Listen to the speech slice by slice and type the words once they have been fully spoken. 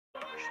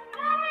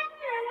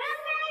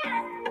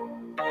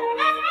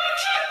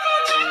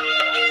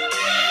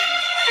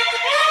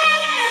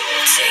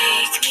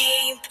Take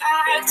me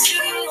back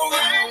to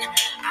when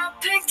I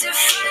picked a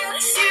fight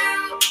with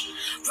you,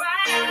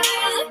 right out of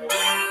the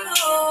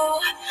blue.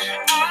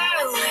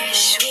 I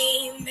wish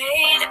we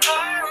made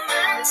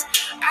amends.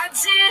 I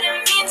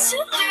didn't mean to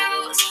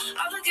lose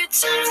all the good times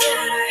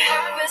that I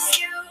had with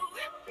you.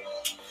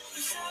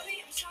 I'm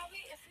sorry if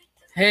it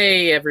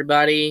Hey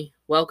everybody,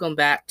 welcome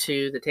back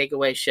to the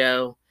Takeaway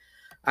Show.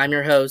 I'm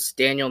your host,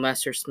 Daniel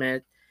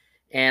Messersmith,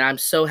 and I'm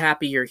so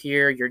happy you're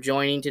here, you're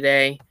joining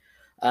today.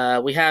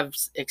 We have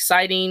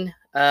exciting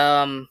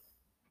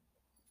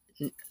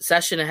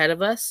session ahead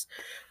of us.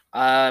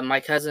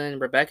 My cousin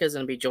Rebekah is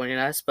going to be joining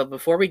us, but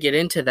before we get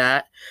into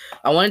that,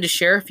 I wanted to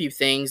share a few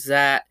things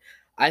that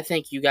I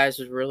think you guys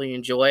would really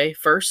enjoy.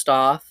 First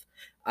off,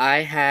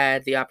 I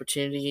had the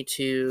opportunity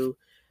to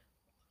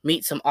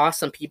meet some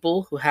awesome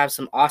people who have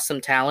some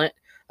awesome talent.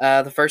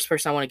 The first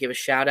person I want to give a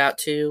shout out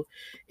to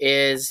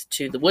is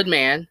to the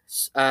Woodman,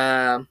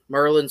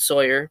 Merlin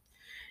Sawyer.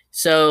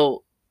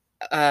 So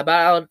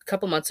about a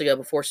couple months ago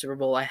before Super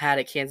Bowl, I had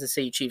a Kansas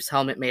City Chiefs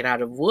helmet made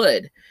out of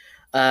wood.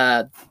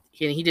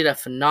 He did a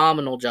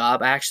phenomenal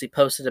job. I actually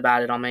posted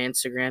about it on my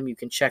Instagram. You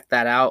can check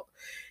that out.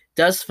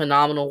 Does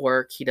phenomenal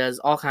work. He does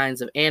all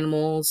kinds of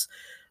animals,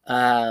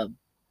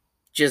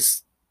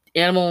 just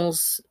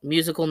animals,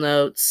 musical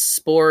notes,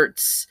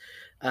 sports,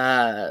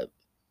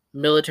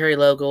 military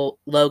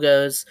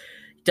logos.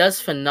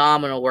 Does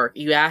phenomenal work.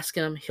 You ask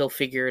him, he'll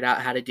figure it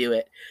out how to do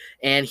it.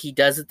 And he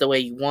does it the way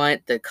you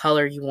want, the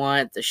color you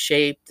want, the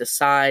shape, the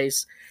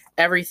size,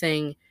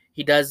 everything.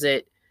 He does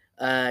it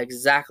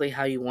exactly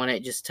how you want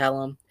it. Just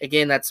tell him.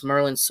 Again, that's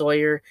Merlin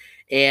Sawyer.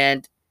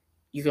 And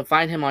you can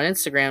find him on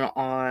Instagram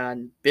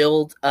on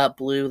Build Up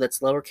Blue. That's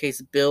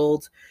lowercase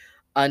build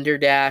 _up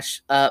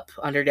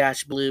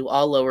 _blue,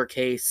 all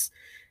lowercase.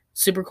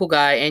 Super cool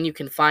guy, and you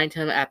can find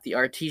him at the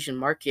Artesian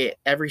Market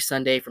every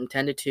Sunday from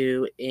 10 to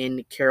 2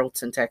 in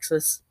Carrollton,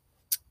 Texas.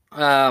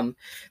 The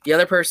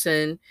other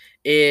person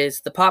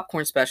is the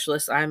popcorn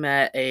specialist. I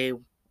met a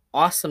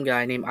awesome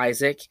guy named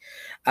Isaac,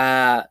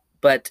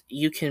 but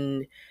you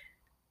can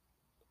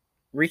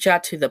reach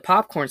out to the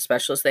popcorn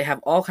specialist. They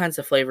have all kinds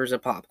of flavors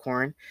of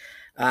popcorn.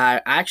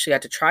 I actually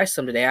got to try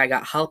some today. I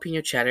got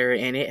jalapeno cheddar,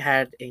 and it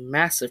had a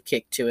massive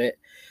kick to it,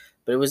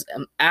 but it was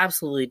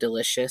absolutely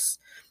delicious.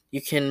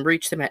 You can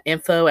reach them at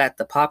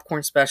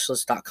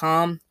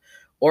info@thepopcornspecialist.com,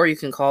 or you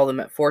can call them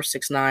at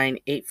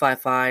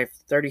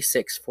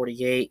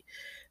 469-855-3648.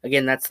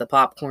 Again, that's the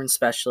popcorn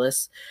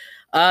specialist.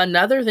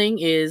 Another thing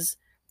is,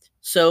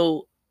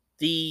 so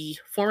the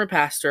former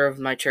pastor of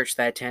my church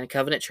that I attend,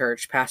 Covenant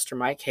Church, Pastor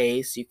Mike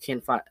Hayes, you can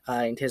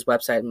find his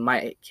website,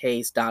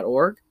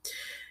 mikehayes.org.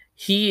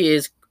 He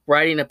is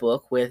writing a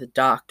book with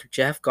Dr.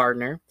 Jeff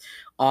Gardner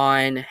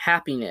on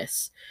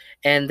happiness.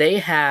 And they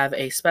have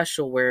a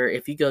special where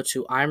if you go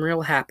to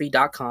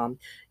imrealhappy.com,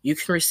 you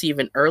can receive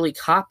an early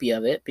copy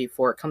of it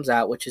before it comes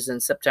out, which is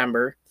in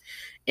September.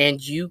 And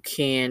you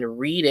can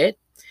read it.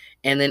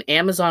 And then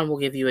Amazon will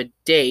give you a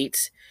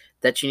date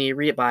that you need to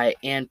read it by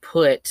and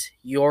put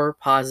your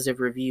positive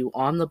review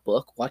on the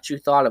book, what you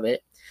thought of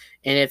it.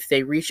 And if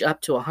they reach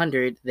up to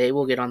 100, they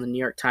will get on the New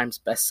York Times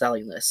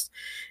best-selling list.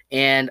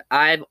 And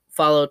I've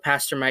followed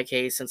Pastor Mike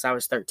Hayes since I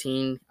was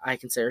 13. I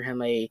consider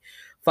him a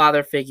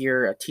father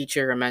figure, a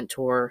teacher, a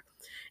mentor.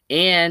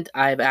 And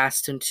I've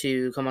asked him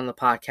to come on the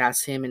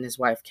podcast, him and his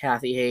wife,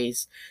 Kathy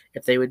Hayes,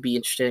 if they would be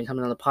interested in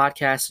coming on the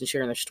podcast and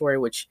sharing their story,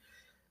 which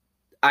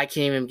I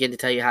can't even begin to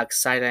tell you how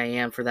excited I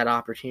am for that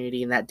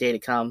opportunity and that day to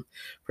come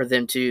for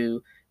them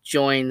to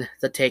join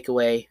the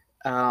Takeaway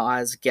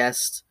as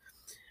guests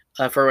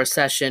for a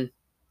session.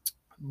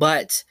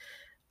 But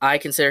I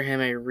consider him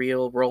a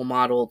real role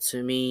model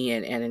to me,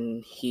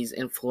 and he's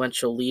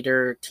influential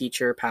leader,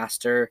 teacher,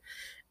 pastor,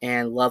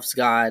 and loves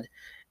God.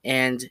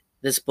 And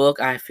this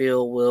book, I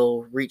feel,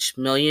 will reach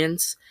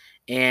millions,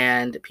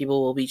 and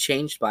people will be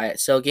changed by it.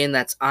 So again,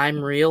 that's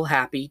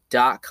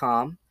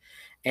imrealhappy.com.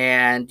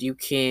 And you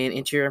can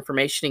enter your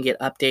information and get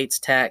updates,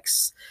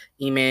 texts,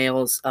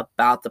 emails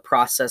about the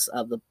process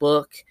of the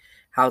book,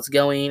 how it's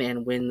going,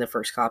 and when the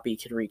first copy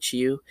can reach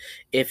you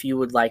if you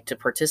would like to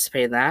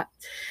participate in that.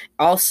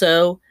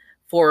 Also,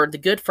 for the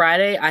Good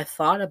Friday, I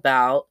thought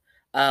about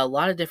a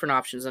lot of different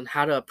options on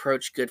how to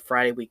approach Good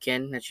Friday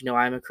weekend. As you know,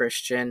 I'm a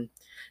Christian,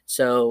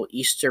 so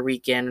Easter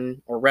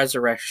weekend or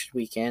Resurrection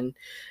weekend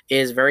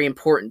is very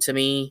important to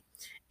me.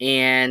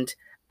 And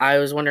I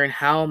was wondering,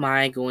 how am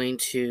I going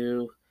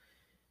to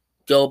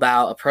go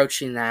about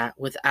approaching that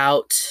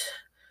without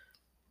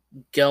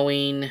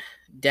going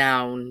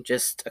down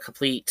just a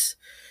complete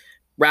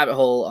rabbit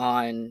hole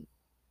on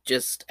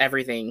just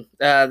everything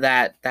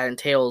that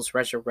entails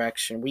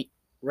Resurrection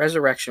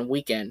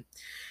weekend.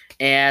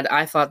 And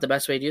I thought the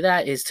best way to do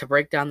that is to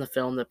break down the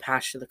film The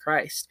Passion of the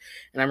Christ.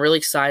 And I'm really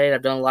excited.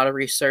 I've done a lot of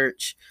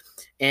research,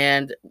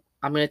 and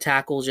I'm going to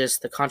tackle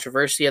just the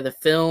controversy of the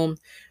film,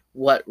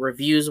 what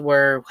reviews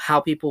were, how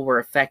people were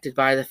affected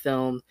by the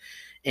film,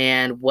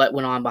 and what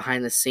went on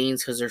behind the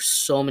scenes, because there's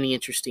so many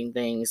interesting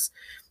things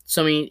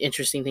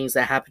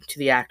that happened to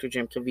the actor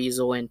Jim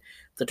Caviezel and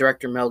the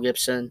director Mel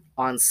Gibson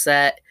on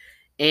set.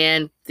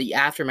 and the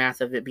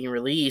aftermath of it being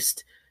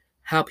released,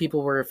 how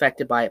people were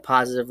affected by it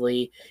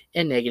positively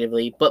and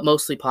negatively, but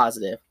mostly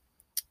positive.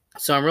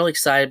 So I'm really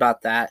excited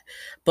about that.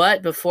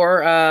 But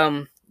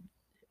before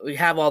we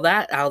have all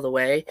that out of the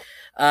way,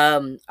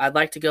 I'd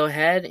like to go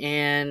ahead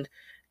and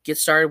get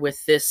started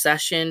with this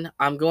session.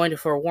 I'm going to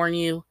forewarn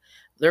you,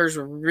 there's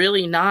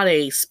really not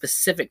a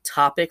specific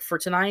topic for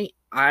tonight.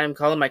 I'm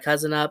calling my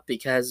cousin up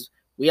because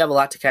we have a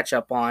lot to catch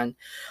up on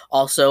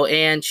also,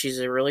 and she's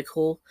a really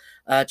cool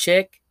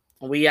chick.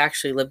 We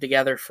actually lived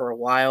together for a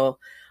while,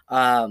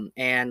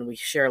 and we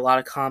share a lot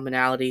of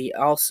commonality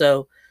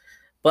also,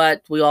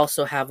 but we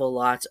also have a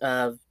lot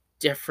of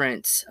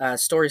different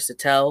stories to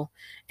tell,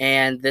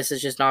 and this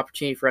is just an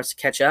opportunity for us to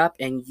catch up,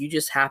 and you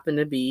just happen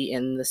to be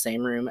in the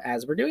same room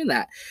as we're doing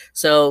that.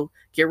 So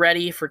get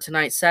ready for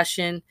tonight's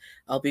session.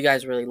 I hope you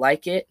guys really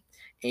like it,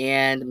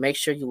 and make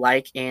sure you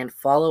like and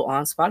follow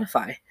on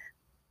Spotify.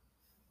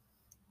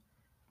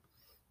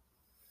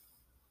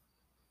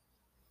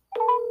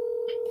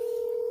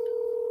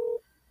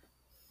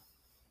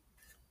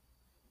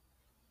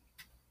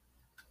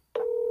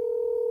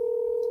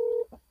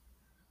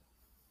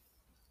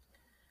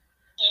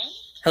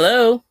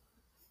 Hello.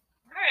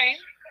 Hi.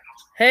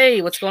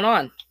 Hey, what's going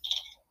on?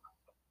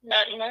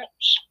 Not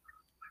much.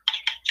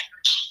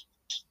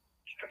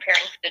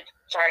 Preparing for the.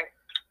 Sorry.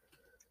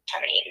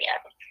 Haven't eaten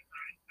yet.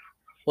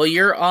 Well,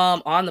 you're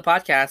on the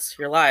podcast.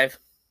 You're live.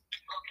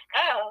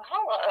 Oh,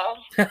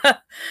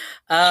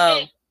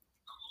 hello.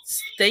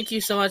 Thank you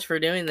so much for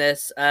doing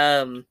this.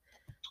 I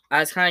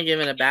was kind of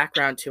giving a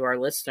background to our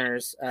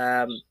listeners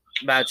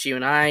about you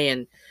and I,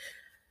 and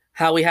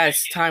how we had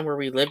a time where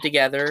we lived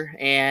together,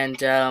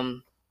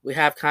 and we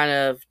have kind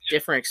of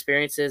different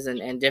experiences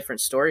and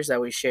different stories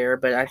that we share.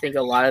 But I think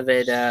a lot of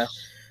it,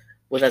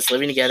 with us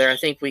living together, I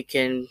think we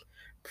can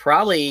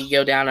probably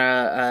go down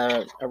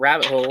a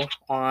rabbit hole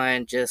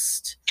on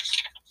just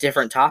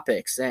different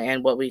topics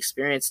and what we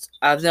experienced.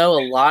 I know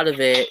a lot of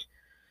it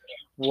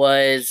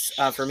was,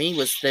 for me,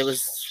 was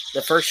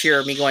the first year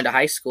of me going to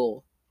high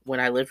school when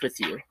I lived with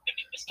you.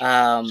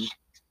 I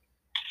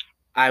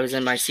was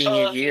in my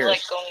senior year.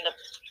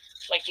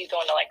 You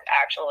going to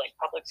actual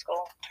public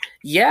school?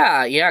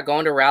 Yeah,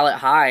 going to Rowlett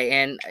High,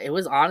 and it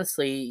was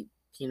honestly,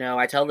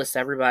 I tell this to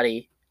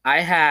everybody,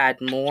 I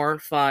had more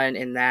fun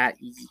in that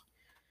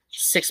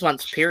 6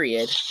 month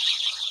period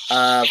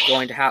of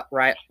going to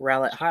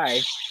Rowlett High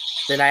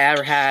than I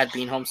ever had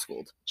being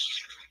homeschooled.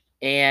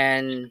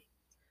 And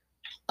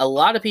a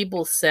lot of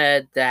people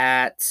said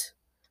that,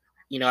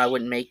 I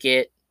wouldn't make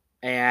it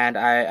and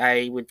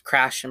I would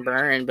crash and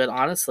burn, but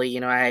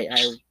honestly, I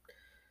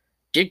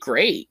did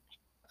great.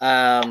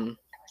 You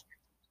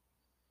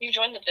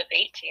joined the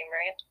debate team,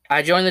 right?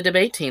 I joined the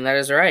debate team. That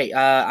is right.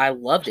 I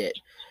loved it.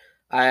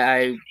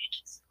 I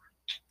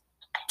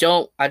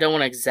don't want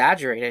to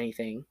exaggerate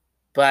anything,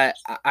 but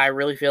I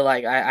really feel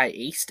like I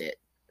aced it.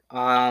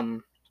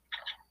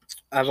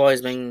 I've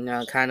always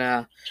been kind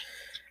of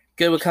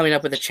good with coming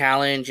up with a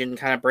challenge and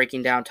kind of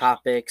breaking down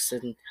topics.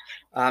 And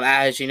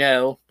as you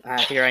know,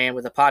 here I am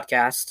with a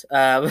podcast.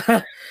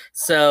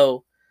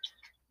 So,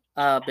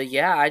 but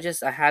yeah, I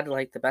had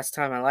the best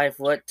time of my life.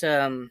 What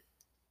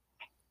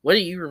do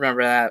you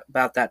remember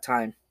about that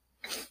time?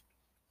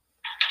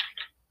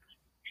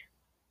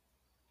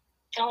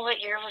 Oh,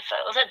 what year was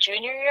that? Was that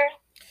junior year?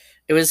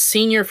 It was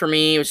senior for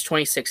me. It was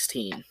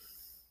 2016.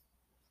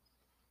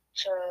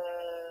 So,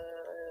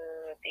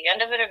 the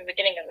end of it or the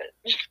beginning of it?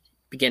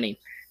 Beginning.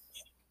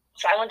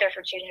 So I went there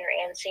for junior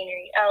and senior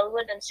year. Oh, it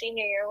would have been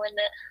senior year, wouldn't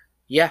it?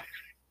 Yeah.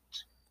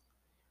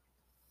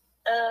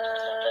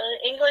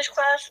 English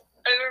class.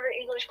 I remember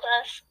English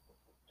class.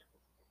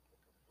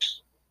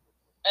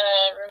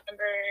 I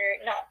remember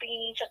not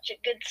being such a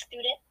good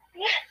student.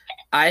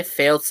 I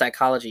failed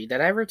psychology.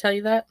 Did I ever tell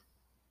you that?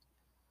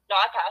 No,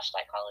 I passed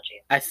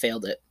psychology. I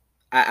failed it.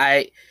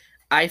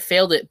 I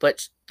failed it,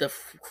 but the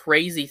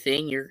crazy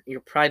thing, you're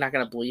probably not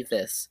going to believe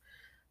this.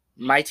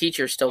 My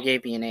teacher still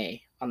gave me an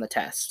A on the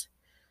test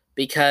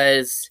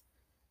because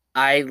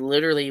I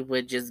literally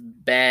would just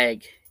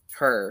beg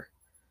her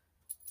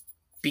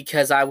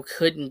because I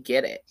couldn't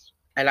get it.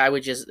 And I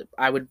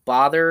would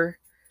bother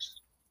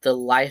the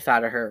life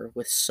out of her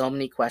with so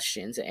many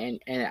questions, and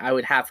I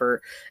would have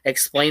her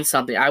explain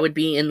something. I would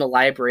be in the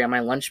library on my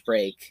lunch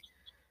break.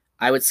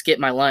 I would skip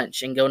my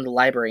lunch and go into the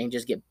library and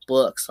just get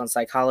books on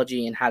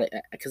psychology and how to,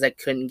 because I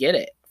couldn't get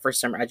it. For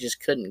some reason, I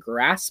just couldn't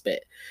grasp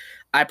it.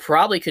 I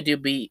probably could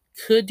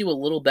do a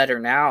little better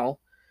now,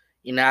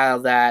 now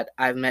that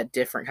I've met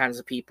different kinds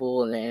of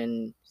people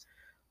and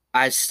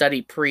I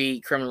studied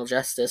pre-criminal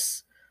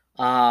justice,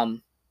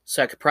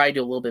 so I could probably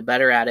do a little bit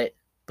better at it.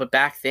 But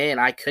back then,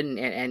 I couldn't,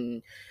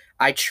 and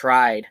I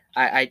tried.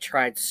 I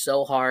tried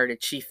so hard,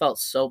 and she felt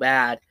so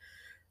bad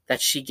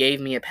that she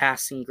gave me a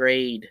passing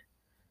grade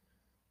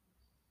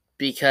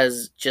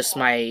because just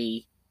my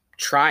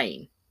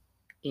trying.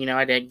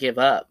 I didn't give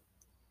up.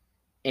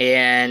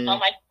 And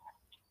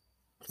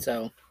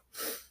so...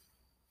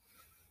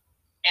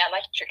 Yeah, my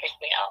teacher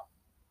kicked me out.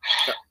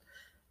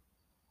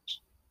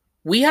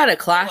 We had a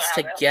class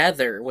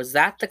together. Was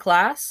that the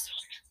class?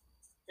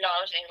 No,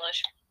 it was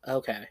English.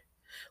 Okay.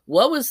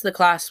 What was the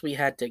class we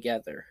had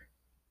together?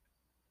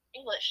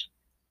 English.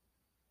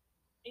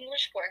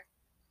 English square.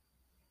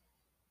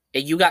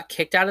 And you got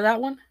kicked out of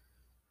that one?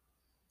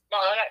 No,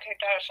 I got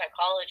kicked out of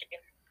psychology.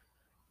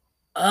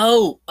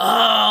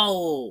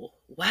 Oh,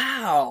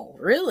 wow,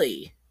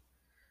 really?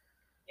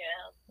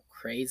 Yeah.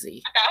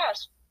 Crazy. I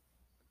asked.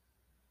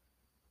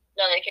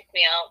 No, they kicked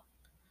me out,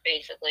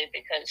 basically,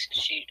 because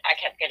I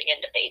kept getting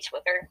in debates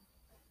with her.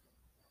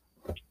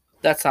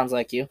 That sounds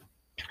like you.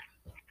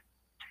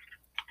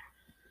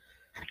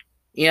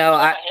 You know,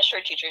 my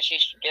history teachers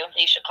used to do.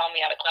 They used to call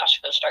me out of class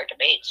to go start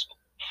debates.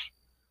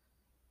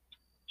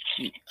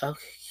 Oh,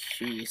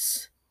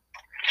 jeez.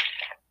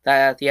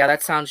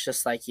 That sounds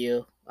just like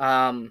you.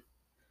 I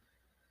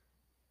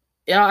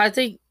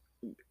think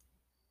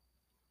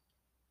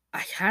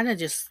I kind of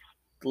just,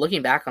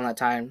 looking back on that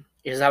time,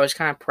 is I was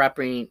kind of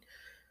prepping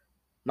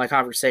my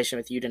conversation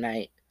with you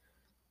tonight.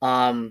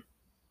 I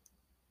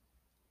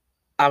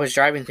was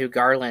driving through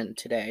Garland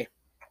today,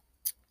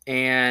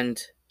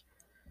 and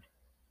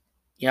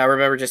I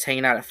remember just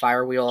hanging out at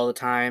Firewheel all the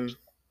time,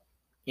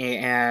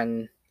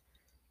 and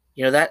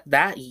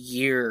that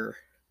year,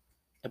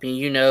 I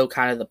mean,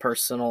 kind of the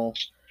personal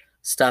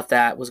stuff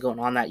that was going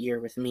on that year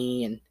with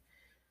me and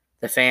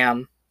the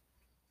fam,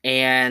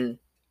 and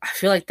I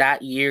feel like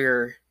that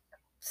year,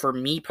 for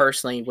me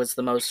personally, was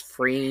the most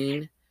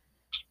freeing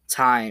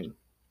time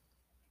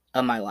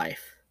of my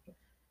life.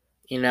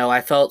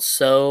 I felt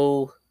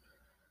so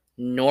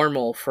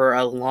normal for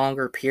a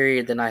longer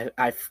period than I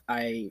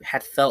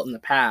had felt in the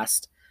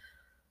past.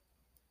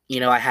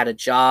 I had a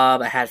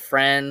job, I had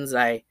friends,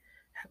 I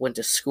went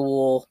to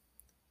school,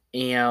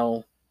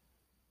 and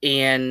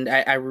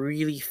I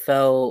really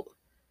felt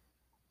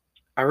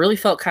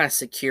kind of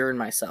secure in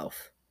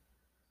myself.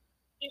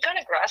 You kind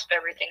of grasp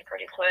everything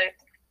pretty quick.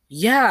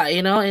 Yeah,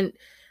 and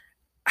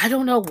I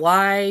don't know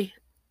why.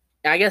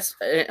 I guess,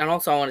 and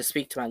also I want to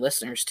speak to my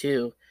listeners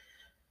too.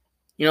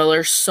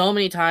 There's so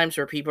many times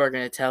where people are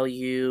going to tell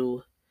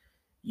you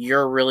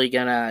you're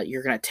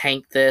gonna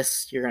tank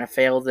this, you're gonna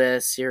fail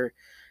this, you're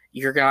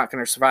not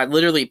gonna survive.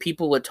 Literally,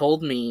 people would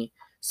told me,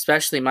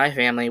 especially my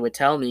family, would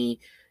tell me,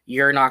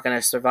 you're not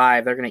gonna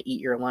survive. They're gonna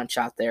eat your lunch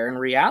out there. In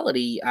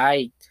reality,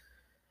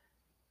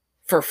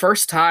 for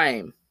first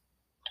time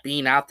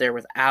being out there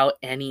without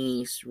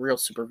any real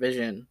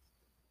supervision,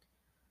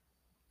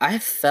 I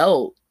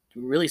felt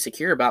really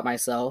secure about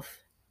myself.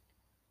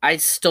 I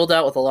still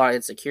dealt with a lot of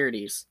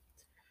insecurities,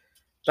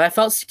 but I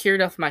felt secure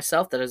enough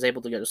myself that I was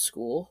able to go to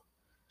school.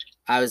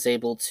 I was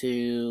able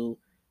to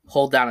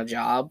hold down a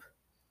job.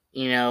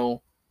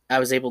 I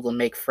was able to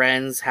make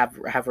friends,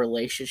 have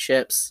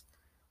relationships,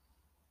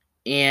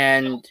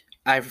 and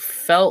I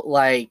felt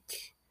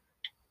like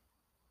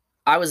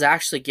I was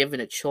actually given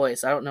a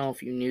choice. I don't know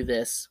if you knew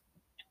this.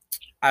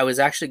 I was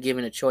actually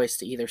given a choice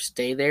to either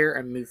stay there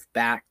and move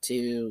back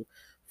to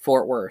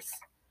Fort Worth,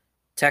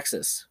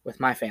 Texas, with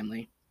my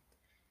family.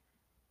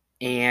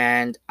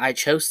 And I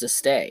chose to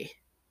stay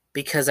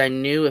because I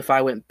knew if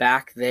I went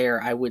back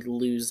there, I would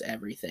lose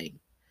everything.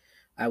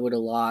 I would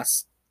have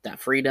lost that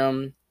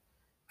freedom.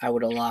 I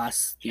would have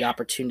lost the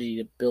opportunity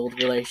to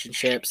build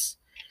relationships.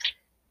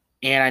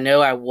 And I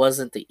know I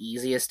wasn't the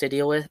easiest to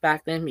deal with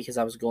back then because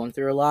I was going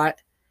through a lot.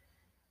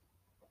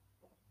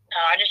 No,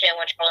 I just didn't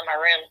want you in my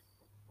room.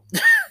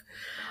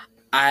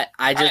 I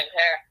just didn't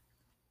care.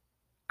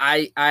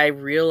 I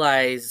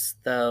realized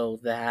though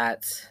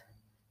that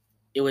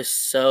it was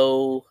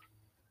so,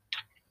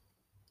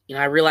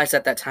 I realized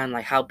at that time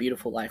like how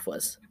beautiful life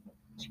was,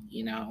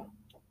 and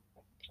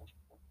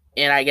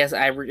I guess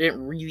I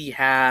didn't really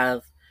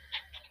have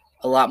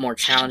a lot more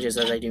challenges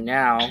as I do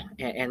now,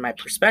 and my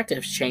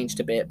perspective's changed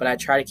a bit, but I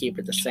try to keep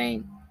it the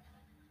same.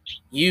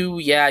 You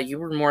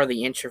were more of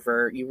the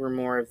introvert. You were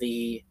more of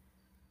the,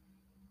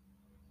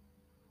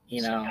 I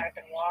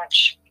can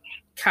watch.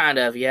 Kind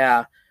of,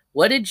 yeah.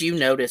 What did you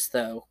notice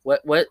though?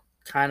 What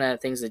kind of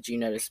things did you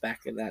notice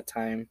back at that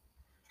time?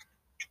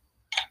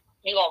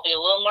 You're gonna be a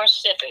little more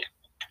specific.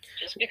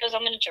 Just because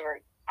I'm an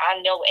introvert,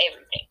 I know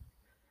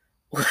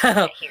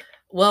everything.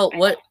 Well,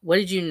 what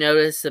did you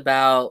notice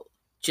about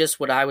just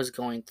what I was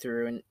going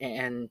through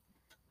and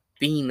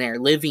being there,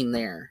 living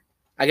there?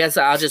 I guess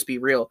I'll just be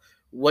real.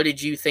 What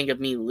did you think of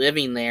me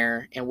living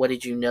there, and what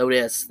did you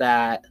notice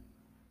that,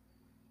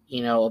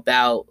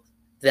 about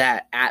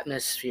that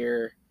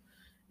atmosphere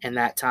and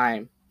that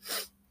time?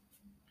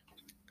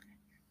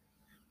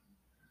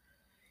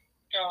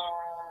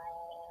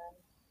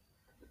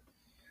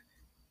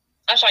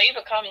 I saw you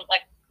become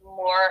like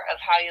more of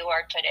how you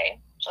are today.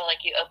 So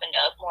like you opened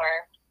up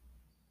more,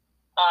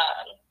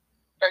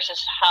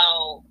 versus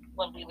how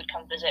when we would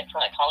come visit for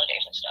like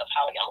holidays and stuff,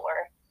 how y'all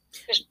were.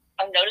 Because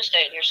I've noticed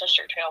it in your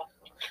sister too.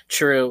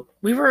 True.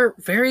 We were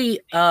very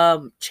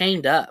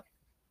chained up.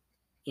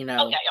 Oh yeah,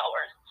 y'all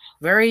were.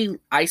 Very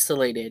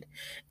isolated.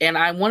 And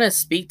I want to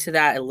speak to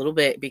that a little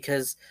bit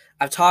because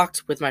I've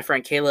talked with my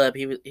friend Caleb.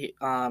 He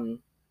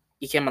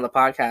came on the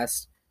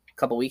podcast a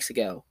couple weeks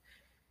ago.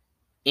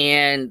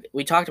 And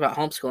we talked about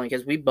homeschooling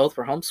because we both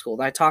were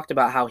homeschooled. I talked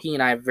about how he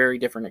and I have very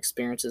different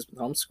experiences with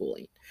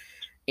homeschooling.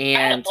 I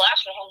had a And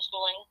blast with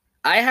homeschooling.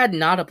 I had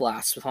not a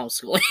blast with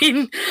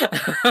homeschooling.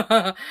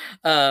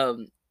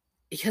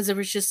 Because it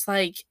was just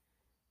like,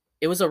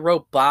 it was a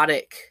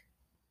robotic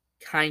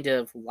kind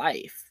of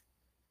life.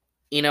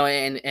 And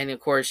of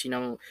course,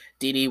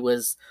 Dee Dee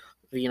was,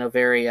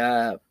 very,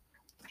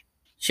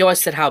 she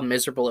always said how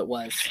miserable it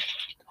was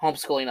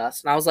homeschooling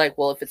us. And I was like,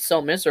 well, if it's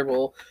so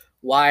miserable,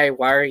 why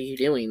are you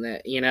doing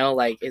that?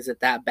 Like, is it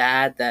that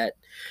bad that,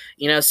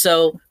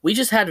 so we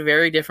just had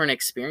very different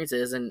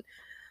experiences. And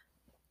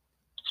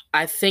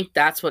I think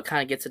that's what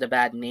kind of gets it a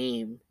bad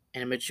name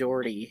in a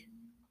majority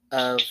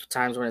of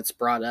times when it's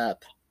brought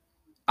up.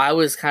 I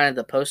was kind of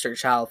the poster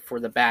child for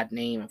the bad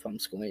name of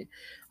homeschooling.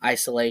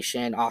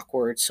 Isolation,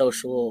 awkward,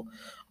 social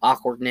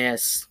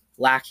awkwardness,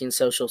 lacking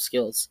social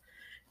skills.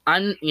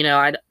 I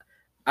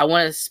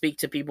want to speak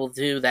to people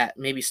too that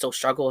maybe still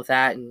struggle with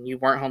that and you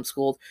weren't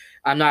homeschooled.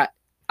 I'm not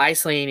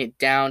isolating it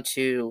down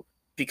to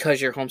because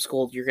you're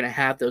homeschooled, you're going to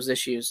have those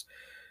issues.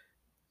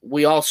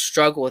 We all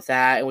struggle with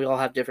that and we all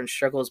have different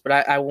struggles, but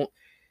I won't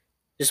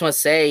just want to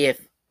say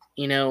if,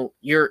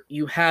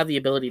 you have the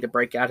ability to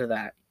break out of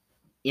that,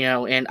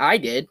 and I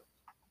did.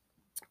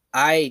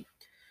 There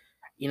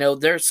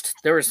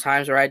was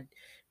times where I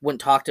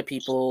wouldn't talk to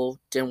people,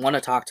 didn't want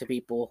to talk to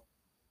people,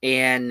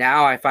 and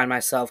now I find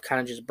myself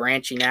kind of just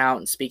branching out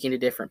and speaking to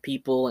different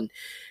people and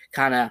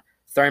kind of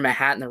throwing my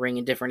hat in the ring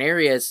in different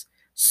areas.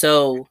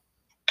 So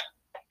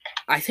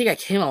I think I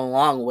came a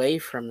long way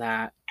from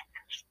that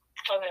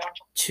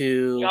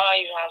to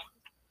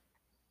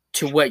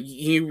what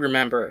you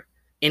remember.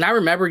 And I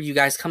remember you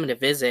guys coming to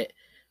visit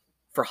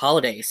for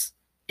holidays,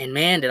 and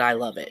man, did I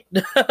love it.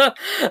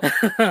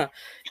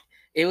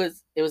 It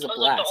was a blast.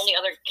 Like the only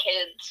other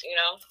kids,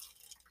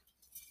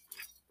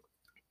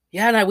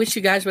 Yeah, and I wish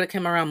you guys would have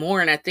come around more,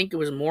 and I think it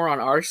was more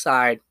on our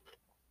side.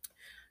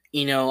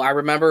 I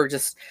remember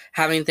just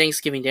having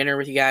Thanksgiving dinner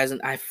with you guys,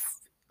 and I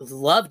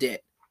loved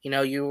it.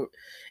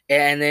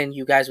 And then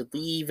you guys would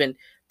leave, and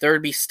there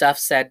would be stuff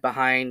said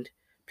behind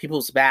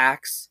people's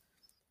backs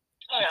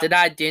that we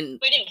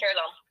didn't care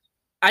though.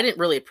 I didn't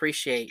really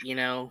appreciate,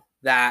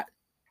 that.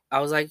 I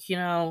was like,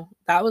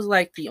 that was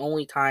like the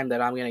only time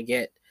that I'm gonna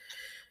get,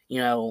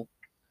 to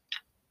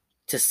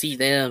see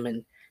them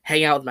and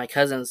hang out with my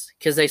cousins,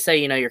 because they say,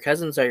 your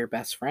cousins are your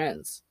best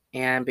friends,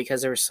 and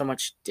because there was so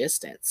much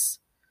distance,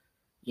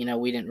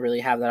 we didn't really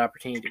have that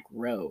opportunity to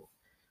grow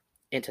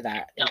into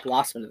that and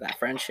blossom into that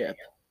friendship.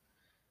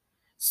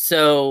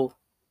 So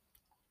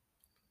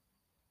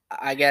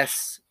I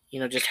guess,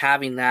 just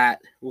having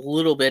that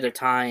little bit of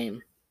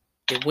time,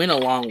 it went a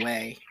long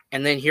way.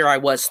 And then here I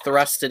was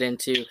thrusted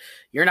into,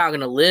 you're not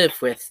going to live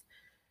with,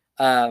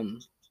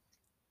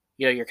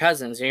 your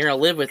cousins. You're going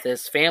to live with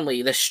this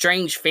family, this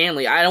strange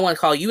family. I don't want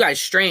to call you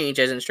guys strange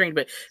as in strange,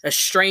 but a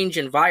strange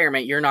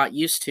environment you're not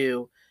used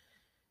to.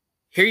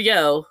 Here you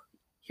go.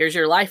 Here's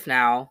your life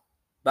now.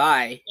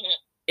 Bye.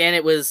 And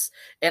it was,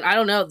 and I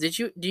don't know,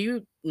 do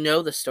you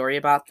know the story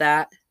about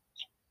that?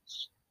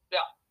 Yeah.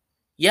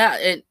 Yeah,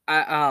 and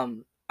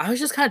I was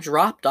just kind of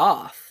dropped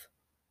off,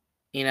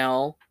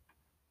 and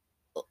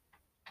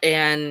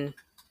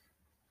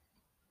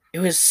it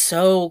was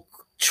so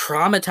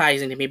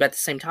traumatizing to me, but at the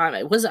same time,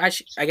 it wasn't,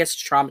 I guess,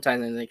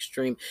 traumatizing in the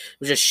extreme. It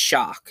was just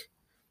shock.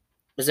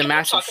 It was a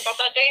massive. Talk about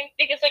that day,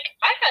 because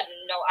I had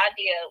no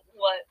idea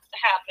what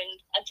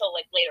happened until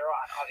later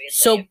on, obviously.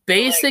 So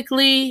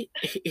basically,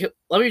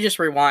 let me just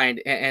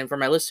rewind, and for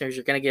my listeners,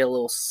 you're gonna get a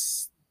little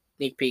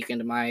sneak peek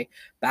into my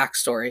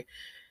backstory.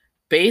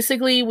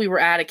 Basically, we were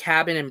at a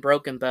cabin in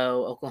Broken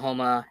Bow,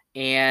 Oklahoma,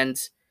 and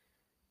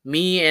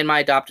me and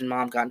my adopted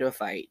mom got into a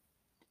fight.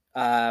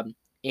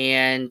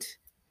 And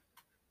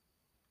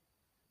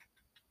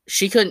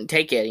she couldn't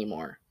take it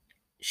anymore.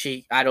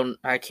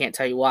 I can't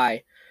tell you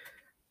why.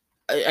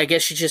 I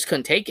guess she just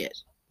couldn't take it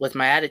with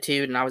my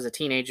attitude, and I was a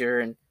teenager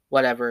and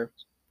whatever.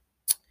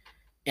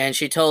 And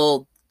she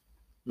told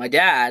my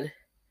dad,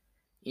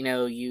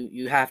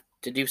 you have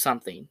to do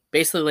something.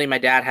 Basically, my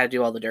dad had to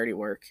do all the dirty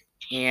work.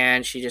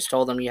 And she just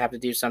told him, you have to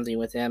do something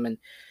with him. And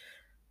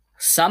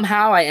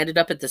somehow I ended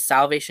up at the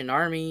Salvation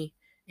Army.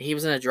 He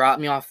was going to drop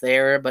me off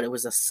there, but it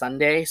was a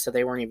Sunday, so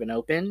they weren't even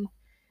open.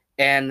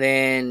 And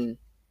then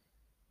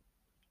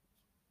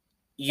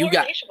what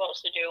are they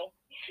supposed to do?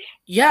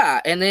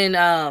 Yeah, and then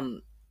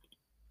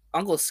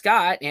Uncle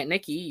Scott, Aunt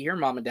Nikki, your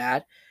mom and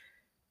dad,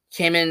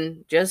 came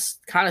in,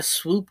 just kind of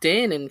swooped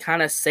in and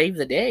kind of saved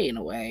the day in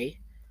a way.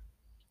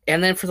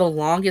 And then for the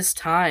longest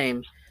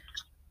time,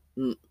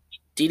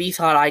 Dee Dee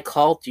thought I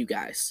called you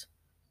guys.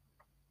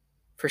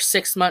 For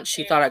 6 months,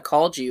 she thought I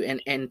called you,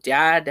 and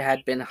Dad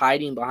had been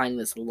hiding behind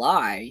this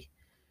lie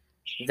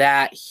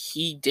that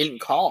he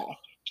didn't call.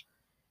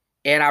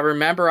 And I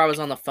remember I was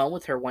on the phone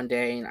with her one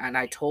day, and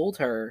I told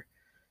her,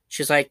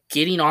 she was like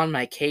getting on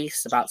my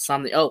case about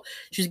something. Oh,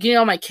 she was getting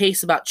on my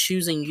case about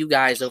choosing you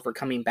guys over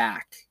coming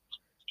back.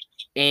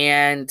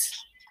 And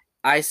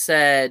I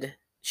said,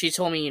 she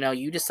told me,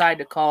 you decide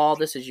to call.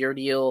 This is your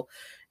deal.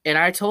 And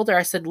I told her,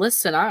 I said,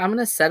 listen, I'm going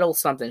to settle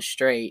something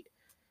straight.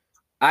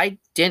 I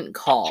didn't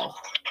call.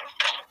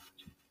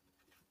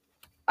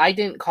 I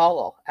didn't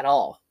call at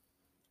all.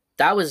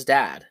 That was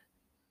Dad.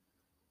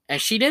 And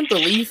she didn't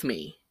believe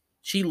me.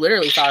 She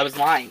literally thought I was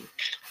lying.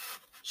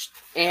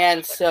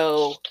 And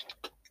so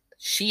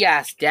she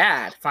asked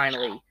Dad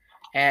finally.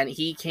 And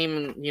he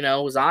came,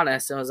 was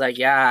honest and was like,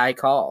 yeah, I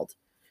called.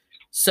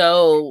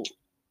 So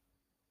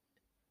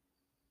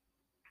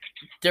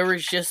there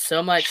was just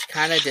so much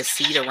kind of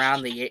deceit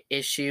around the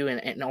issue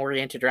and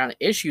oriented around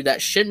the issue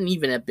that shouldn't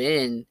even have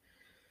been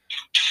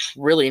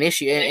really an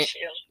issue.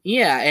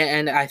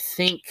 And I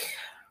think,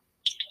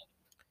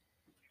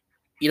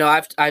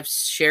 I've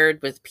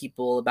shared with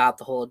people about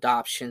the whole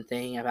adoption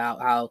thing,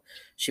 about how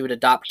she would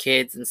adopt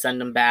kids and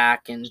send them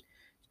back and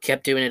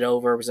kept doing it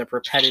over. It was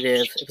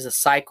a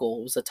cycle.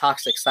 It was a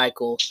toxic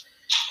cycle.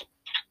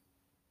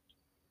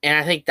 And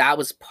I think that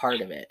was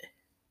part of it.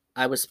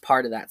 I was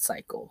part of that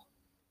cycle.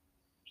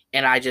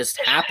 And I just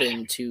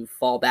happened to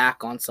fall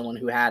back on someone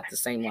who had the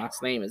same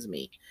last name as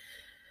me.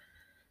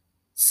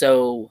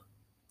 So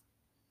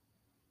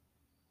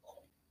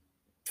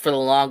for the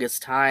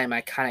longest time,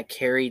 I kind of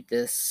carried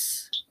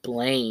this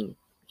blame,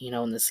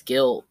 and this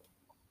guilt.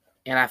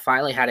 And I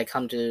finally had to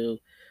come to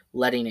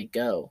letting it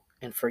go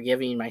and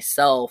forgiving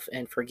myself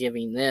and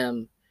forgiving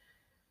them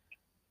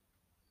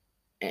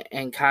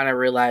and kind of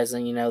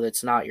realizing,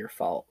 that's not your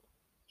fault,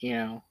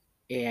 and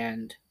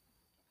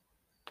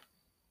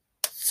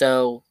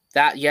so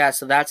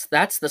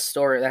that's the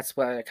story. That's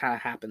what kind of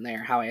happened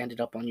there, how I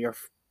ended up on your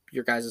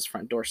guys'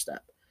 front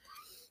doorstep.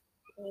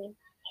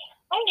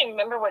 I don't even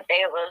remember what day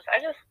it was. I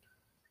just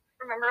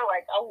remember,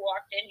 like, I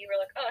walked in, you were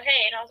like, oh,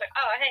 hey, and I was like,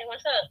 oh, hey,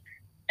 what's up?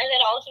 And then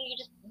all of a sudden you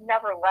just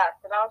never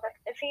left. And I was like,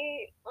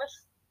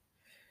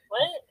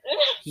 what?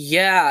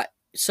 Yeah.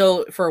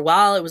 So for a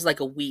while, it was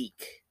like a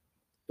week.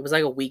 It was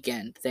like a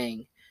weekend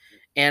thing.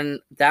 And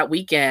that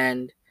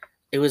weekend,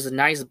 it was a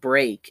nice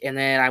break. And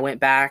then I went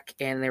back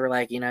and they were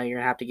like, you're going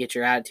to have to get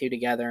your attitude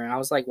together. And I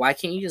was like, why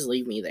can't you just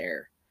leave me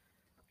there?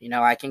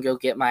 I can go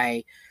get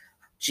my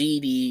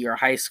GED or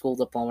high school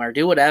diploma or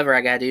do whatever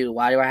I got to do.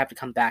 Why do I have to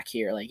come back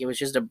here? Like, it was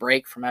just a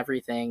break from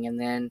everything. And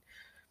then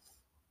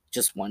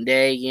just one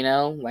day,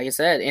 like I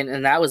said,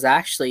 and that was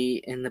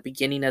actually in the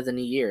beginning of the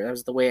new year. That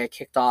was the way I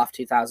kicked off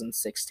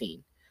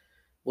 2016,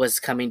 was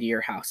coming to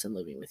your house and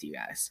living with you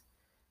guys.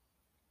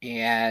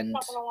 And I'm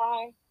not gonna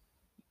lie,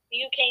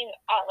 you came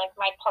at like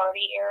my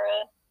party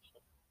era,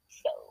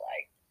 so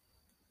like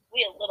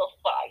we a little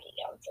foggy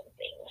on some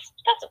things.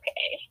 That's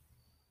okay.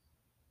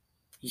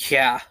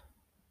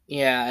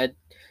 Yeah,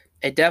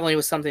 it definitely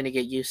was something to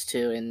get used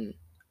to, and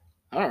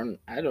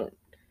I don't.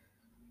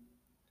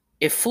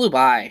 It flew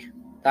by.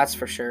 That's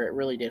for sure. It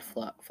really did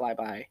fly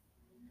by.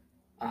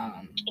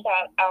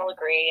 I'll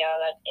agree. Yeah,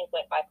 that it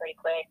went by pretty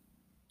quick.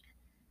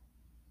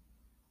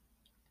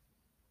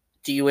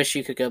 Do you wish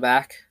you could go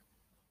back?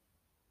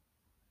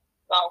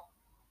 No.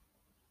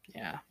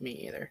 Yeah, me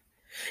either.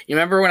 You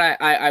remember when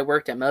I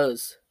worked at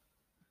Moe's?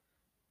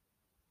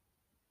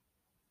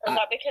 Is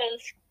that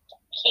because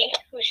he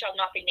who shall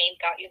not be named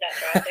got you that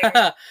job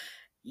there?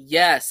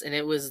 Yes, and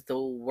it was the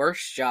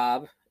worst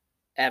job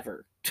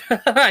ever.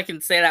 I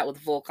can say that with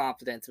full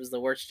confidence. It was the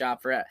worst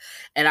job for it.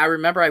 And I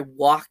remember I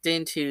walked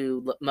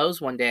into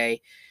Moe's one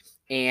day,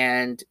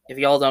 and if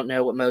y'all don't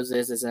know what Moe's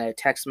is a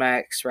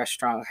Tex-Mex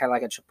restaurant, kind of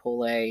like a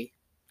Chipotle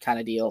kind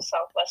of deal.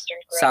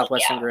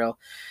 Southwestern Grill.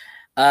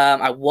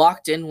 I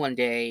walked in one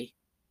day,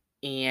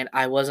 and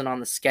I wasn't on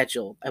the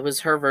schedule. It was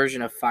her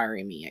version of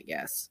firing me, I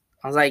guess.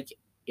 I was like,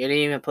 you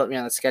didn't even put me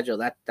on the schedule.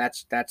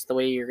 That's the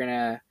way you're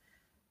gonna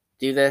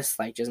do this?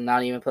 Like, just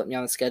not even put me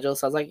on the schedule?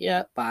 So I was like,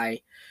 yeah,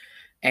 bye.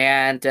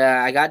 And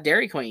I got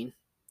Dairy Queen.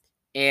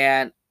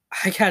 And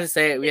I gotta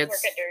say, we had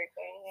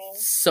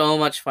so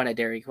much fun at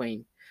Dairy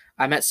Queen.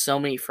 I met so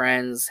many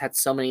friends, had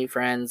so many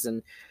friends,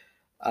 and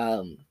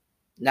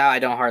now I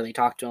don't hardly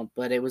talk to them,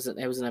 but it was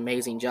an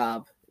amazing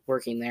job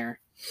working there.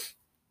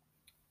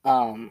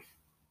 But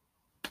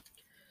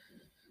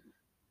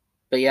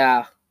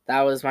yeah,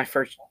 that was my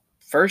first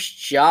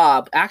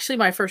job. Actually,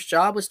 my first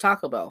job was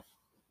Taco Bell.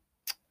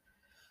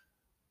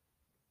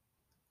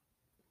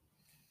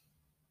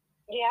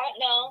 Yeah,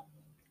 no.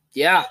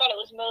 Yeah. I thought it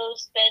was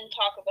Moe's, then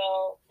Taco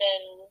Bell,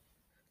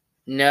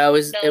 then. No,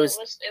 it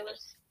was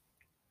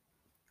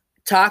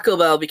Taco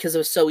Bell, because it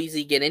was so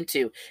easy to get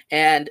into.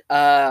 And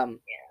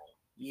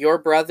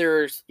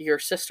your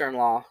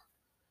sister-in-law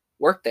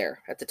worked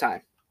there at the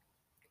time.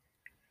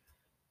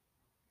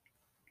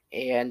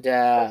 And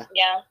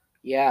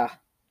yeah.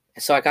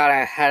 So I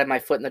had my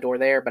foot in the door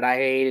there, but I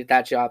hated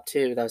that job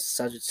too. That was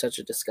such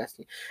a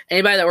disgusting.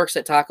 Anybody that works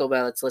at Taco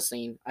Bell that's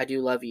listening, I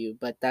do love you,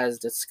 but that is a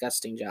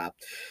disgusting job.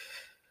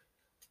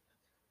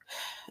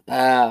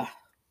 But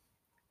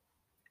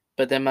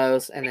then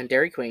Moe's, and then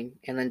Dairy Queen.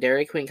 And then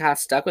Dairy Queen kind of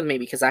stuck with me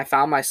because I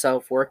found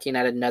myself working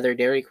at another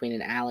Dairy Queen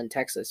in Allen,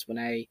 Texas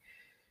when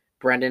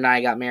Brenda and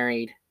I got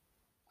married.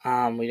 We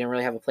didn't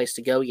really have a place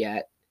to go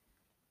yet.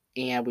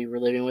 And we were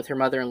living with her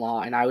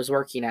mother-in-law, and I was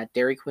working at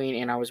Dairy Queen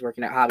and I was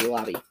working at Hobby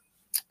Lobby.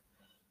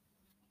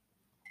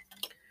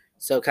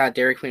 So kind of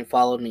Dairy Queen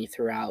followed me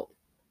throughout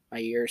my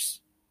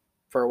years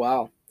for a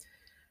while.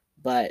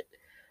 But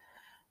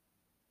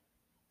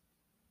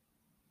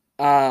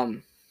so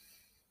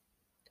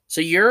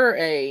you're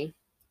a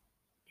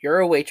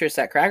waitress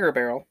at Cracker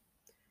Barrel.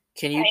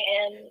 Can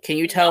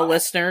you tell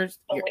listeners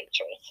a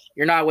waitress?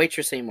 You're not a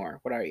waitress anymore.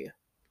 What are you?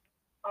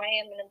 I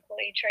am an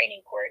employee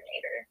training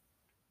coordinator.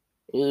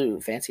 Ooh,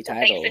 fancy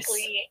titles.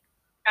 Basically,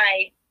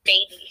 I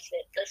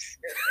babysit the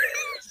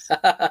servers.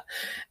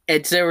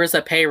 And there was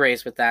a pay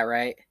raise with that,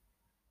 right?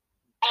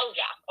 Oh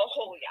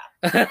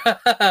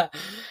yeah.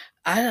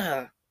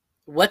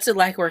 What's it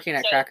like working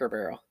at Cracker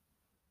Barrel?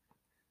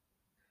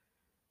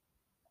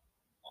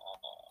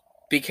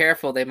 Be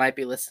careful, they might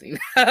be listening.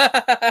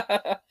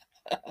 Like,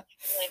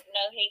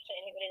 no hate to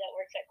anybody that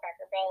works at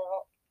Cracker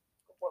Barrel.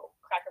 Well,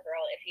 Cracker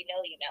Barrel, if you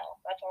know, you know.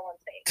 That's all I'm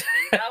saying.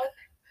 You know,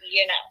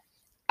 you know.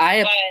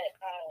 I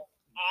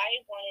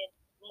wanted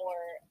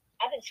more.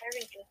 I've been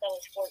serving since I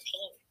was 14.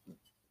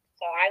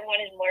 So I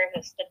wanted more of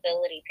a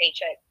stability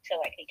paycheck till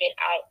I could get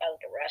out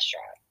of the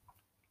restaurant.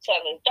 So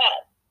I moved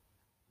up.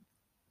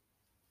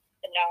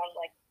 And now I'm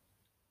like,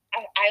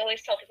 I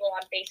always tell people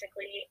I'm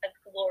basically a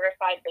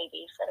glorified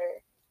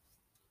babysitter.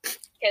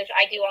 Because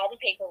I do all the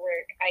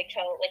paperwork. I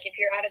tell, like, if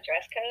you're out of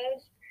dress code,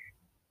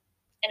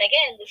 and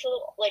again, this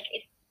will, like,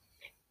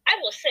 I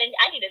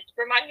need to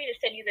remind me to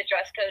send you the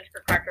dress code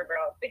for Cracker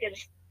Barrel because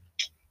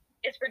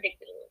it's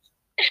ridiculous.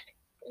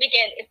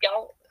 Again, if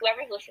y'all,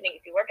 whoever's listening,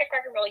 if you work at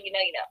Cracker Barrel, you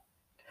know, you know.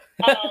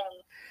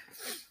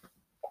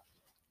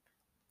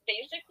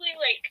 Basically,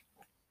 like,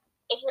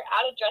 if we're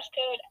out of dress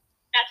code,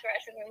 that's where I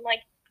send them,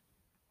 like,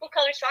 what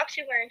color socks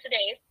you wearing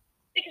today?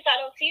 Because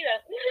I don't see them.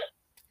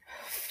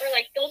 Or,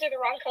 like, those are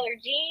the wrong color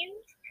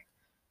jeans.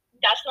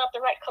 That's not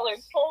the right colored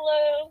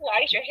polo.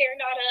 Why is your hair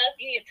not up?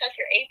 You need to tuck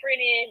your apron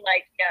in.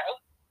 Like, no.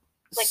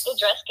 Like, the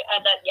dress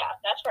code,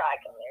 that's where I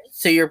come in.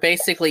 So you're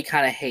basically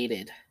kind of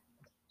hated.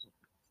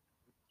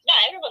 Yeah,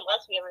 everyone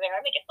loves me over there.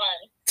 I make it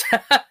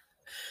fun.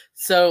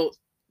 So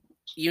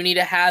you need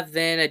to have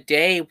then a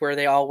day where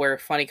they all wear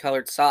funny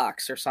colored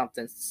socks or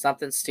something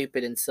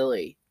stupid and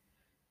silly.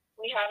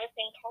 We have a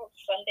thing called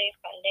Sunday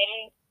Fun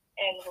Day,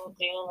 and we'll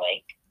do,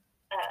 like,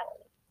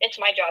 it's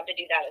my job to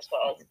do that as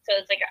well. So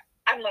it's like,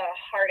 I'm a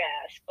hard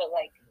ass, but,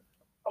 like,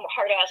 I'm a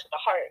hard ass with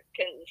a heart,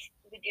 because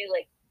we do,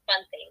 like,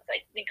 fun things.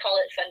 Like, we call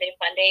it Sunday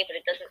Fun Day, but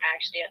it doesn't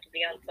actually have to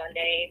be on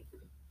Sunday.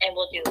 And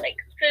we'll do, like,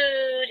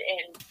 food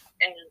and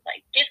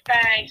like, gift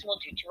bags.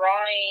 We'll do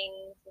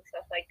drawings and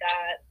stuff like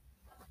that.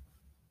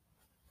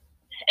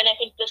 And I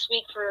think this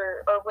week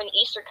or when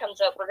Easter comes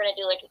up, we're going to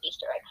do, like, an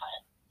Easter egg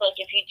hunt. So, like,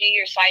 if you do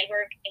your side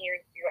work and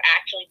you're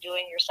actually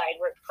doing your side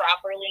work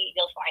properly,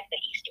 you'll find the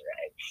Easter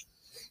eggs.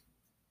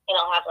 And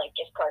I'll have, like,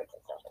 gift cards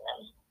and stuff in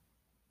them.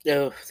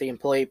 Oh, the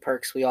employee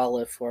perks we all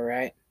live for,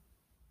 right?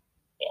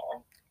 Yeah.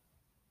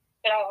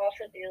 But I'll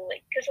also do,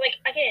 like, because, like,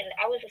 again,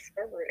 I was a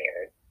server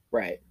there.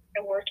 Right.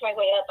 I worked my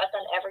way up. I've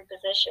done every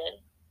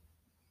position.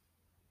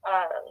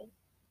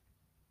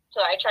 So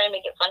I try to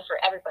make it fun for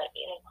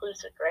everybody and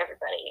inclusive for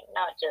everybody,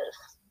 not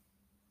just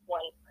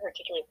one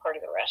particular part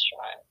of the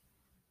restaurant.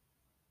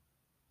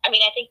 I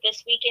mean, I think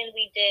this weekend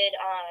we did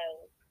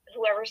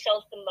whoever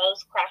sells the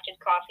most crafted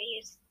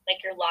coffees,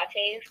 like your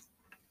lattes,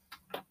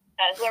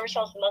 whoever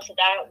sells the most of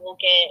that will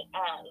get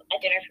a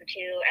dinner for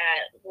two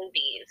at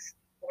Luby's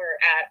or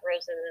at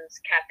Rose's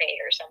Cafe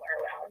or somewhere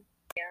around.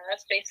 Yeah,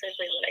 that's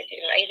basically what I do.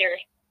 I either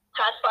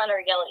have fun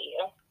or yell at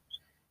you.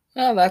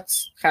 Oh,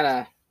 that's kind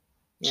of,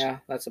 yeah,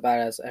 that's about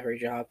as every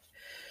job.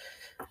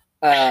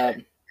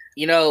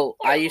 You know,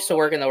 I used to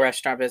work in the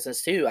restaurant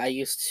business too. I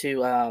used to,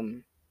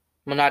 well,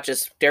 not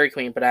just Dairy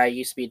Queen, but I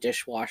used to be a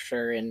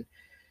dishwasher, and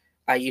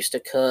I used to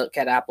cook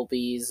at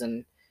Applebee's,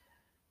 and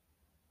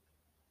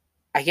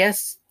I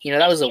guess, you know,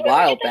 that was a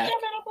while back.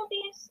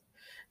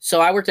 So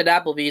I worked at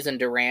Applebee's in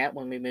Durant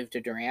when we moved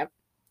to Durant.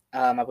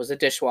 I was a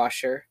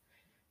dishwasher,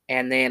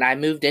 and then I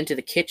moved into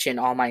the kitchen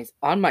all by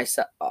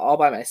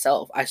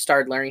myself. I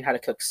started learning how to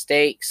cook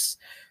steaks,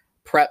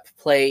 prep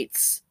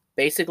plates,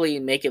 basically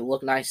make it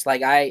look nice.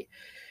 Like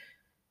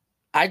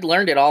I'd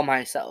learned it all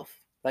myself.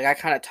 Like I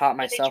kind of taught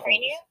myself. Did they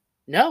train you?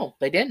 No,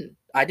 they didn't.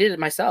 I did it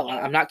myself. Yeah.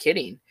 I'm not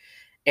kidding.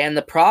 And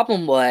the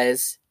problem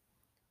was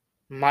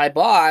my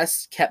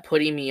boss kept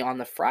putting me on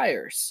the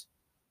fryers.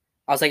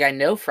 I was like, I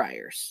know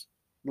fryers.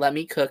 Let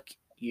me cook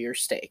your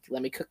steak.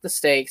 Let me cook the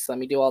steaks. Let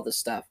me do all this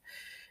stuff.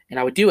 And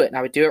I would do it, and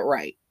I would do it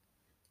right.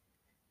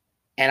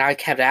 And I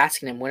kept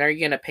asking him, when are you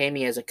going to pay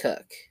me as a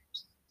cook?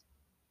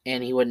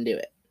 And he wouldn't do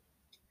it.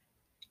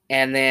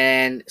 And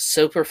then,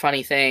 super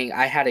funny thing,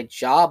 I had a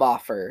job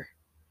offer.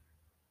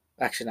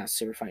 Actually, not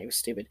super funny. It was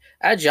stupid.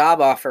 I had a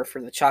job offer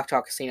for the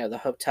Choctaw Casino, the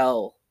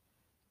hotel,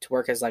 to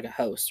work as like a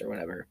host or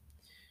whatever.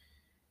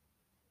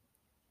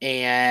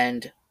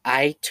 And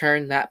I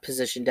turned that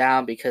position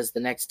down because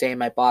the next day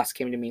my boss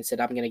came to me and said,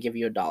 I'm going to give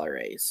you $1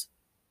 raise.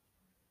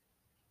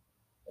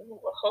 Ooh,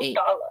 a whole $1.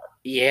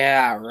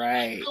 Yeah,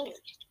 right.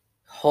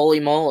 Holy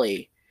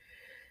moly.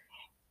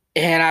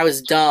 And I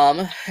was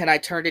dumb, and I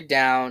turned it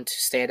down to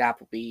stay at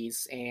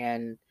Applebee's,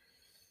 and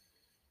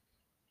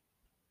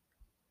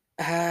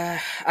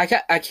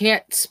I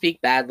can't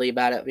speak badly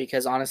about it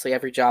because honestly,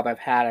 every job I've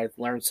had, I've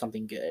learned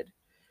something good.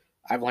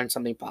 I've learned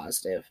something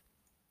positive.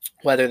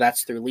 Whether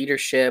that's through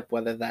leadership,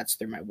 whether that's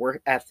through my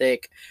work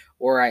ethic,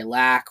 or I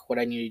lack what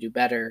I need to do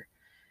better.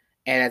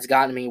 And it's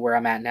gotten me where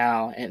I'm at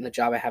now and the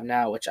job I have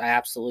now, which I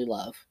absolutely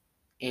love.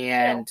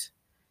 And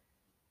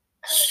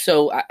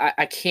so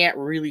I can't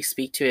really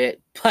speak to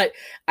it, but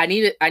I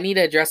need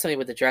to address something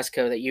with the dress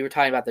code that you were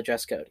talking about. The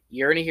dress code.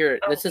 You're gonna hear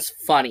this is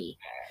funny.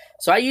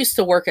 So I used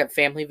to work at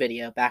Family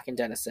Video back in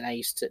Denison. I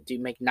used to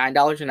make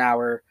 $9 an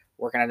hour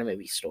working at a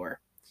movie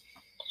store,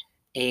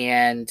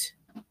 and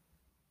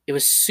it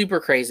was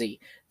super crazy.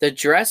 The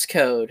dress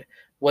code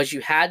was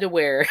you had to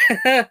wear.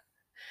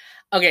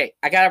 Okay,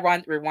 I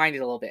gotta rewind it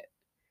a little bit.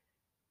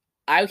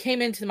 I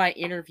came into my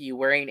interview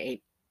wearing a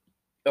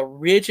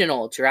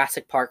original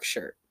Jurassic Park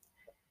shirt.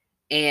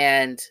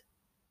 And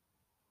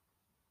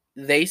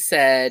they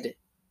said,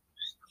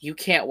 you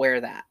can't wear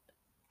that.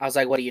 I was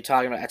like, what are you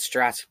talking about? That's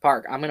Jurassic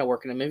Park. I'm going to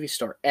work in a movie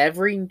store.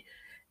 Every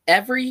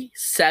 70s,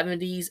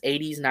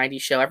 80s,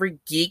 90s show, every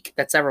geek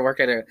that's ever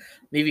worked at a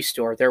movie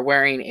store, they're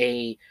wearing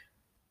a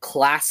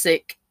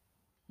classic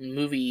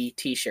movie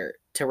t-shirt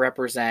to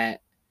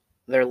represent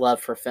their love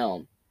for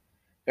film.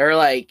 They're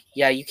like,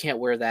 yeah, you can't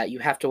wear that. You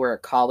have to wear a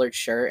collared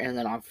shirt, and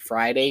then on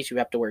Fridays, you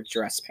have to wear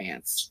dress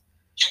pants.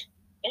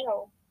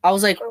 Ew. I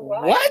was like,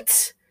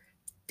 what?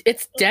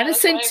 It's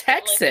Denison,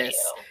 Texas.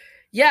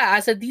 Yeah,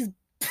 I said these.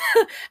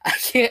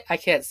 I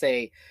can't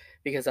say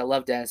because I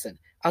love Denison.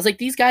 I was like,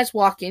 these guys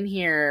walk in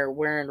here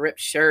wearing ripped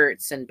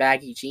shirts and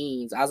baggy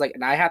jeans. I was like,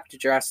 and I have to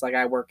dress like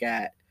I work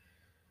at,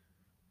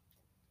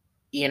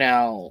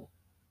 a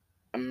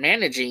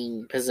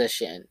managing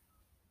position.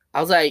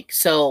 I was like,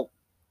 so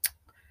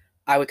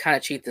I would kind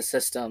of cheat the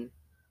system.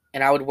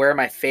 And I would wear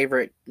my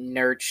favorite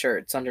nerd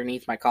shirts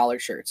underneath my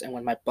collared shirts. And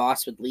when my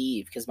boss would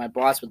leave, because my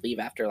boss would leave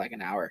after like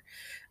an hour,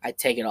 I'd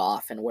take it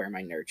off and wear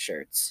my nerd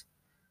shirts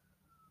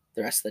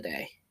the rest of the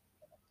day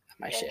at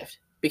my shift.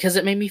 Because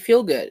it made me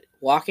feel good.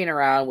 Walking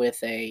around with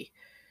a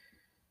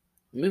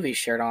movie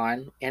shirt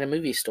on in a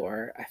movie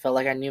store, I felt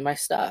like I knew my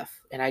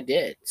stuff. And I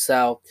did.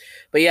 So,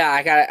 but yeah,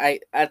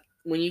 I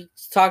when you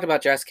talked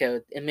about dress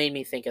code, it made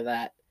me think of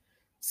that.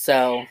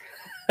 So...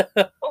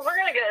 Well, we're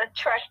gonna go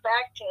track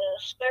back to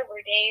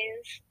server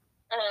days.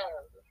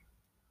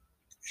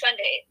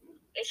 Sunday.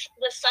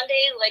 Was Sunday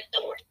like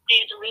the worst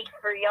day of the week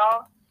for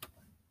y'all?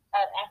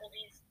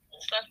 Applebee's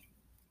and stuff.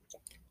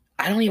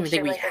 I don't even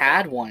think we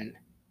had one.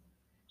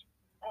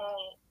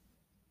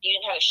 You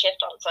didn't have a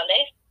shift on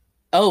Sunday?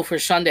 Oh, for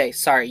Sunday.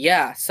 Sorry.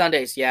 Yeah,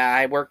 Sundays. Yeah,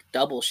 I work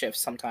double shifts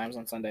sometimes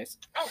on Sundays.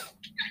 Oh.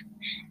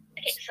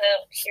 Okay, so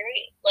here,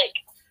 like,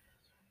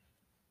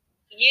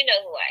 you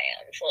know who I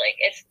am. So, like,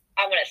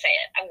 I'm going to say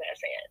it.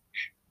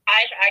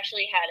 I've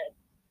actually had a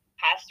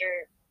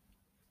pastor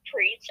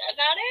preach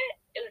about it.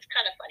 It was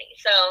kind of funny.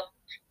 So,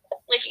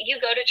 like, you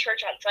go to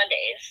church on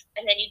Sundays,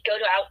 and then you go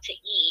out to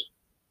eat,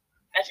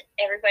 as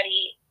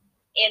everybody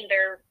in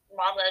their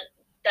mama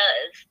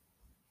does,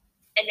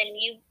 and then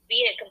you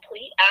be a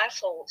complete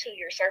asshole to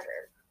your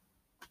server.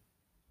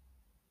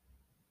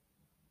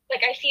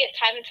 Like, I see it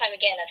time and time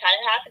again. I've had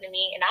it happen to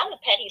me, and I'm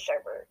a petty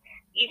server.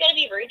 You're going to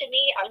be rude to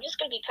me, I'm just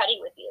going to be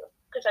petty with you.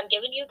 Because I'm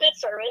giving you good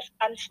service,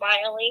 I'm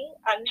smiling,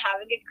 I'm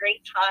having a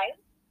great time.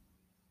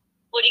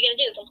 What are you going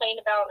to do?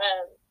 Complain about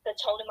the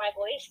tone of my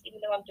voice,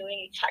 even though I'm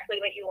doing exactly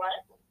what you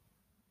want?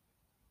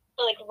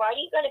 But, like, why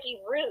do you got to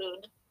be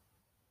rude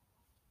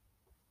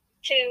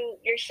to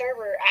your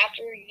server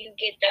after you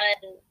get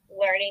done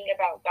learning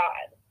about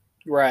God?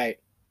 Right.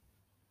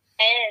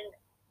 And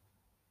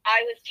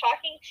I was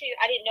talking to,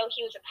 I didn't know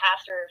he was a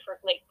pastor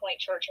for Lake Point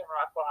Church in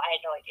Rockwell. I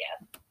had no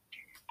idea.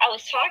 I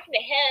was talking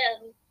to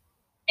him,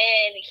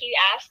 and he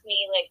asked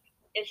me, like,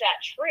 is that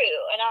true?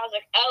 And I was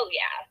like, oh,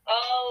 yeah.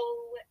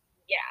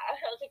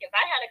 I was like, if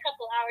I had a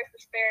couple hours to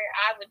spare,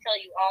 I would tell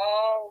you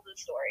all the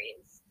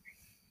stories.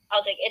 I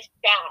was like, it's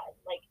bad.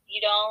 Like, you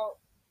don't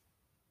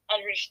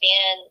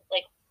understand,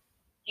 like,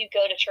 you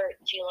go to church,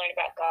 you learn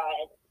about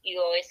God.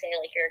 You always say,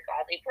 like, you're a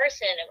godly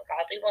person, I'm a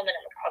godly woman,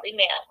 I'm a godly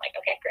man. I'm like,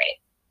 okay,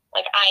 great.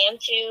 Like, I am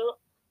too.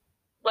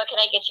 What can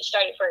I get you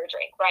started for a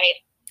drink,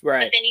 right?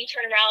 Right. But then you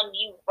turn around and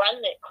you run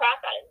the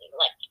crap out of me.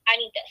 Like,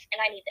 I need this, and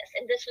I need this,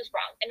 and this was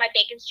wrong. And my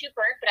bacon's too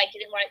burnt, but I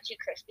didn't want it too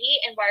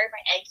crispy. And why are my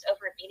eggs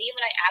over medium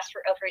when I asked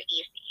for over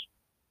easy?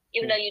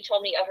 Even though you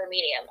told me over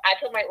medium. I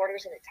put my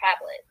orders in a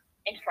tablet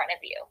in front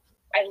of you.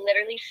 I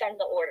literally send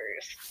the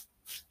orders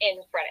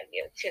in front of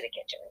you to the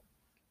kitchen.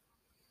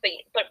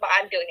 But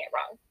I'm doing it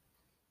wrong.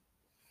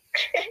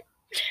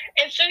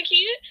 And so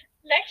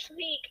next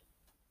week,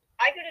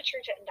 I go to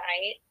church at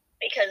night,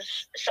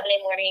 because Sunday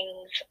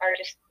mornings are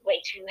just way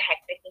too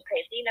hectic and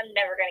crazy, and I'm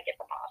never going to get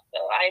them off. So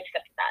I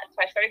accepted that.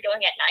 So I started going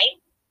at night.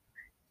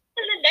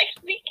 And the next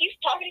week, he's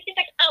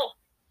like, oh,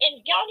 and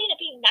y'all need to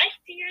be nice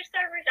to your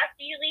servers after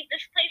you leave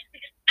this place,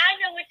 because I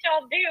know what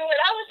y'all do.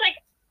 And I was like,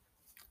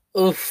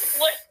 oof.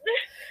 What?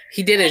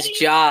 He did his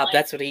job.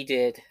 That's what he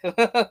did. I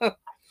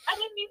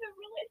didn't even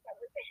realize that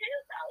was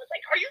him. I was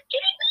like, are you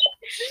kidding me?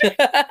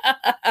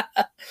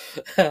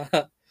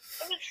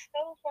 It was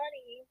so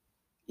funny.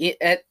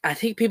 I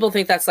think people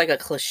think that's like a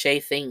cliche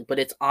thing, but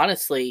it's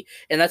honestly,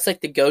 and that's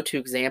like the go-to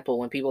example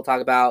when people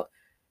talk about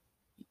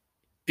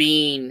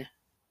being,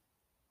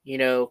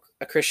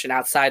 a Christian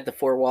outside the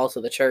four walls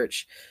of the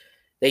church.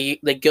 They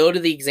go to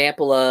the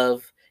example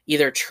of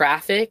either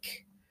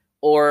traffic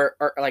or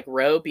like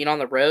road, being on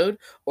the road,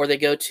 or they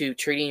go to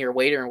treating your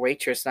waiter and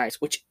waitress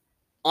nice, which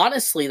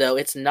honestly though,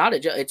 it's not a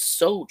joke. It's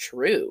so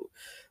true,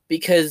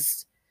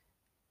 because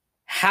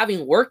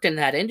having worked in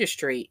that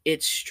industry,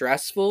 it's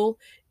stressful.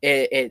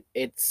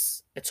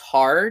 It's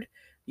hard.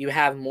 You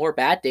have more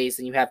bad days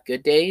than you have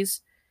good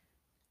days.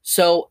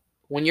 So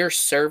when you're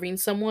serving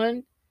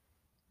someone,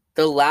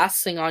 the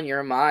last thing on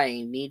your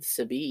mind needs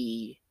to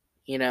be,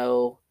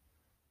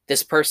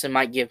 this person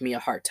might give me a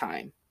hard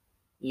time.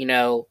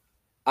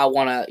 I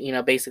want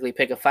to, basically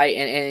pick a fight,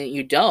 and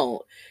you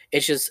don't.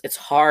 It's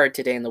hard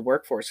today in the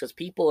workforce because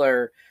people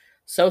are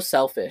so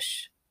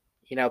selfish.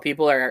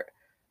 People are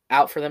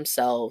out for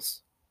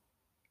themselves,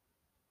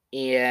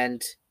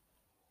 and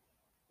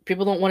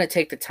people don't want to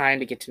take the time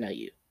to get to know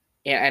you.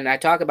 And I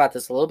talk about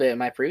this a little bit in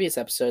my previous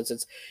episodes.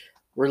 It's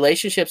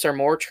relationships are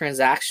more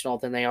transactional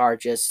than they are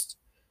just,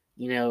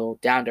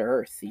 down to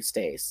earth these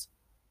days.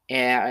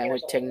 And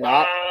there's a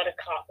lot of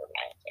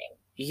compromising.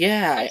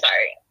 Yeah. I'm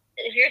sorry.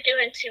 If you're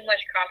doing too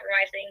much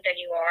compromising, then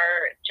you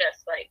are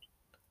just like,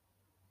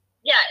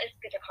 yeah, it's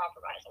good to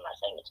compromise. I'm not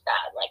saying it's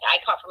bad. Like,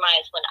 I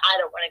compromise when I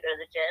don't want to go to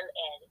the gym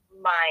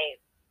and my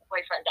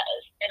boyfriend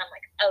does. And I'm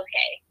like,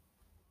 okay,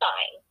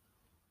 fine.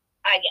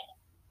 I get it.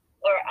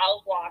 Or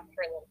I'll walk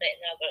for a little bit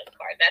and then I'll go to the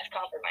car. That's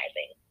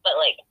compromising. But,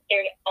 like,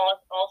 there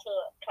also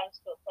comes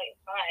to a point in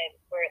time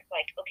where it's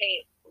like,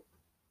 okay,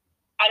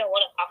 I don't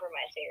want to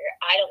compromise here.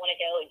 I don't want to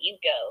go and you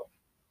go.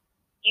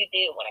 You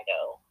do want to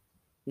go.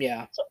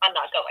 Yeah. So I'm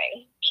not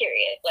going,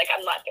 period. Like,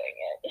 I'm not doing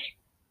it.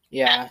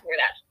 Yeah. That's where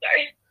that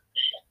starts.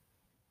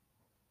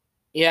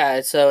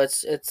 Yeah, so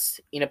it's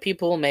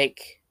people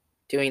make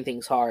doing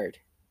things hard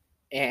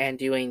and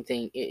doing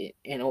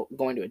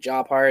going to a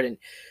job hard, and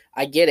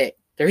I get it.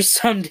 There's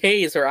some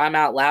days where I'm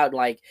out loud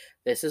like,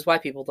 this is why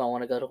people don't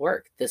want to go to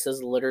work. This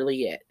is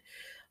literally it.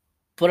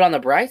 But on the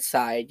bright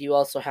side, you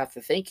also have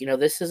to think,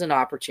 this is an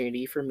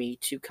opportunity for me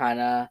to kind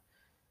of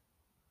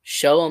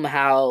show them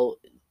how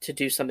to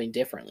do something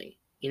differently.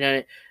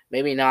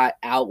 Maybe not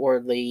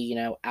outwardly,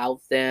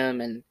 out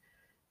them,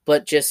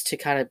 but just to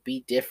kind of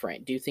be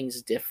different, do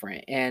things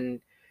different.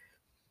 And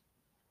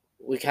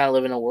we kind of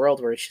live in a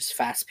world where it's just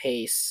fast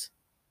paced.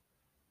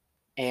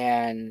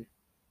 And,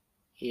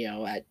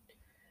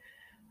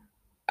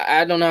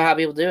 I don't know how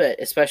people do it,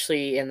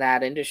 especially in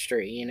that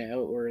industry,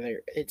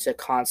 where it's a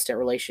constant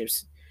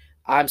relationship.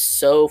 I'm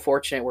so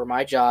fortunate where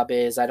my job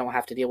is. I don't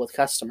have to deal with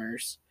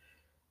customers.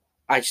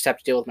 I just have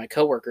to deal with my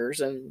coworkers,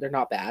 and they're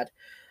not bad.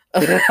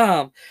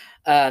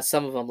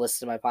 Some of them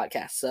listen to my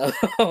podcast, so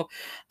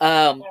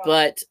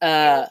but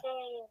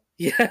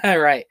yeah,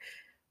 right.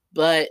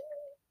 But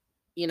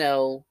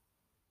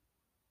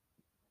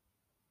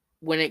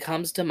when it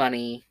comes to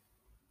money,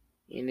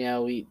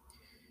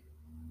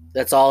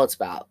 that's all it's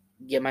about.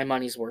 Get my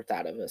money's worth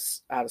out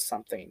of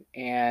something.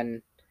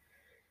 And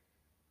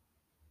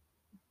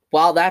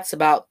while that's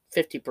about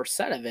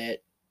 50% of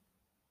it,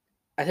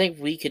 I think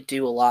we could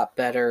do a lot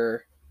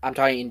better. I'm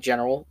talking in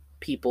general,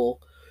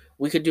 people,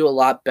 we could do a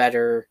lot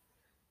better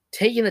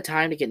taking the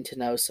time to get to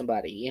know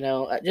somebody,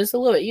 just a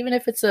little bit, even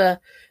if it's a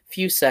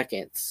few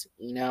seconds,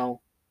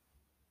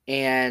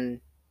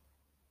 and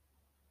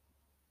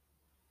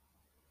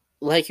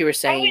like you were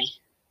saying,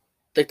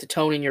 like the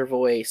tone in your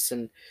voice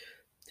and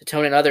the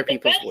tone in other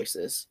people's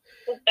voices.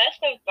 The best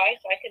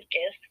advice I could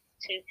give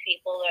to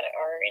people that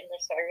are in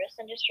the service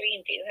industry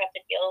and do have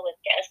to deal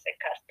with guests and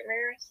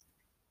customers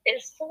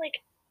is to, like,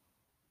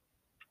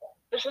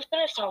 this is going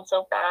to sound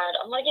so bad.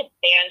 I'm going to get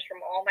banned from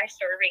all my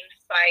serving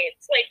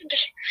sites. Like,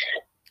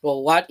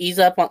 well, what?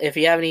 Ease up on, if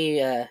you have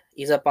any,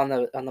 ease up on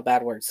the bad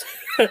words.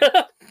 9 times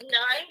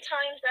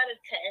out of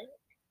 10,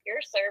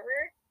 your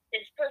server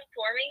is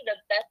performing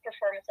the best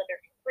performance of their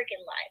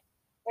freaking life.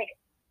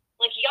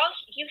 Like y'all,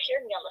 you hear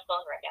me on the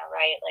phone right now,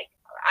 right? Like,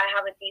 I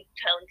have a deep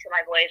tone to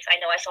my voice. I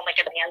know I sound like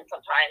a man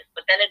sometimes,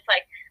 but then it's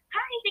like,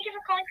 hi, thank you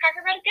for calling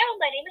Cracker Barrel to Go.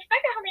 My name is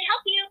Becca. How may I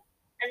help you?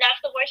 And that's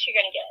the voice you're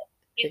going to get.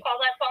 You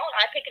call that phone,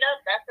 I pick it up,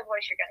 that's the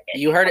voice you're going to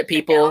get. You heard it,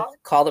 people.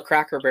 Call the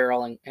Cracker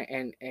Barrel, and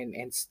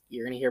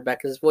you're going to hear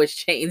Becca's voice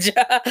change.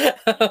 Okay.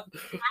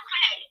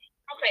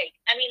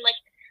 I mean,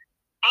 like,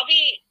 I'm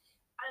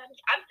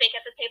fake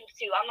at the table,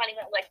 too. I'm not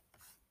even, like,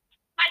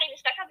 my name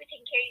is Becca. I'll be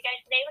taking care of you guys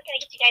today. What can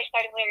I get you guys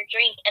started with your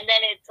drink? And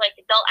then it's like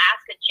they'll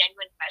ask a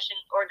genuine question,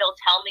 or they'll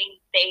tell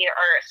me they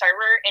are a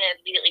server, and it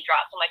immediately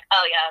drops. I'm like,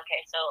 oh yeah, okay.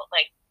 So,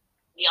 like,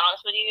 to be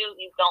honest with you,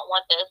 you don't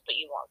want this, but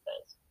you want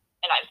this,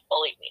 and I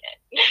fully mean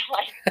it.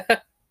 Like,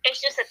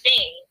 it's just a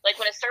thing.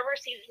 Like, when a server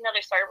sees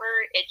another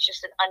server, it's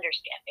just an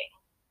understanding.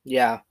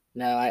 Yeah.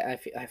 No, I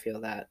feel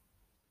that.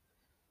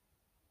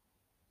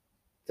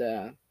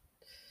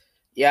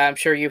 Yeah, I'm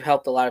sure you've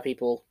helped a lot of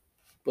people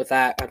with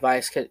that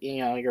advice, because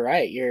you're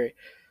right.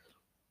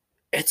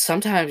 It's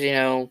sometimes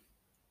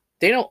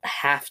they don't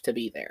have to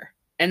be there,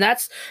 And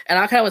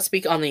I kind of want to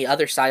speak on the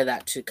other side of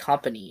that to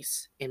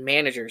companies and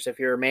managers. If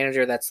you're a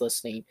manager that's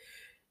listening,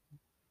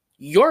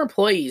 your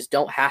employees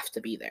don't have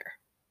to be there.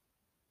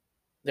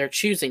 They're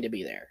choosing to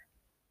be there.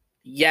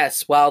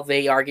 Yes, while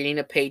they are getting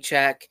a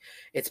paycheck,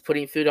 it's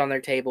putting food on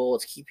their table,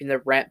 it's keeping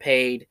their rent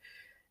paid,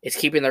 it's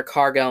keeping their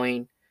car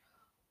going.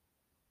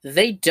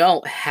 They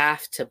don't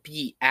have to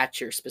be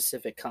at your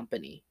specific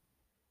company.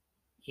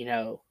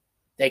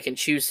 They can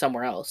choose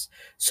somewhere else.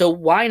 So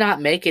why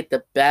not make it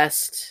the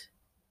best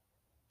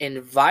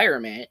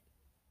environment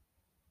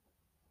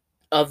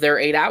of their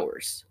 8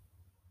 hours?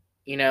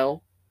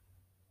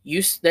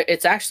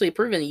 It's actually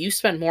proven that you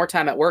spend more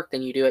time at work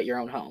than you do at your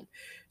own home.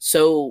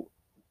 So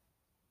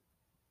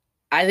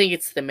I think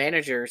it's the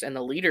managers and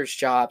the leaders'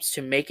 jobs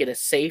to make it a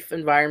safe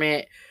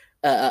environment,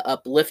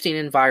 uplifting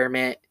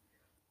environment,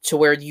 to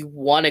where you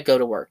want to go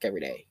to work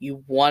every day.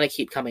 You want to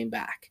keep coming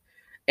back.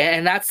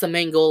 And that's the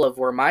main goal of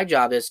where my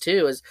job is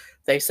too, is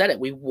they said it.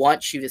 We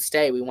want you to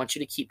stay. We want you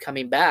to keep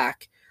coming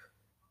back.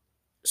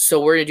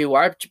 So we're going to do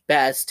our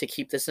best to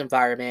keep this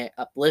environment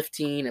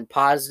uplifting and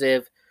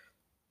positive.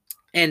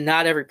 And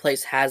not every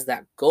place has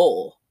that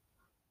goal.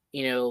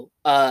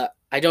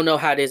 I don't know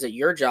how it is at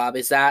your job.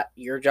 Is that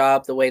your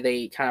job, the way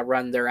they kind of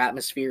run their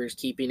atmosphere, is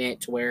keeping it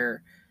to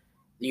where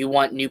you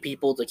want new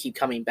people to keep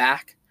coming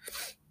back?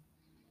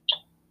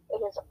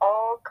 It is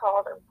all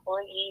called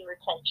employee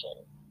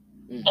retention.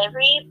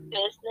 Every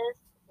business,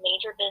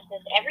 major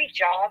business, every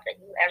job that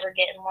you ever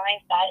get in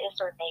life, that is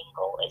their main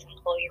goal, is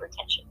employee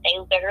retention. They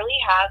literally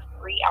have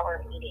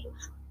 3-hour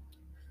meetings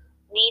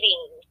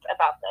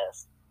about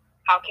this.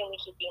 How can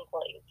we keep the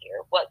employees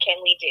here? What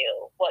can we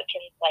do?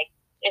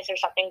 Is there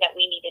something that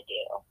we need to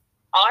do?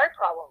 Our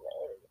problem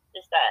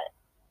is that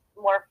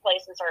more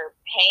places are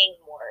paying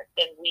more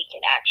than we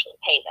can actually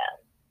pay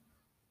them.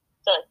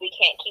 So we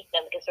can't keep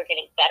them because they're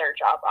getting better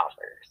job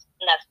offers.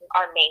 And that's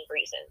our main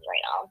reason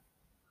right now.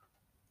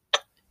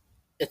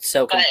 It's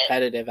so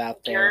competitive out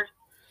there.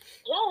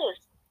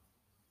 Yes.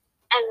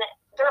 And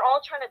they're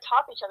all trying to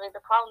top each other.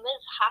 The problem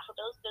is half of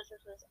those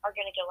businesses are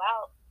going to go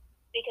out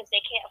because they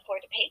can't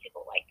afford to pay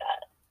people like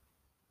that.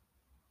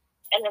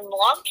 And in the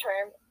long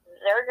term,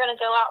 they're going to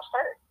go out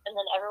first, and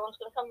then everyone's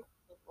going to come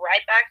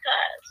right back to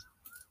us.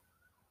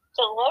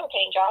 So the lower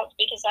paying jobs,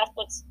 because that's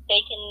what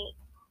they can,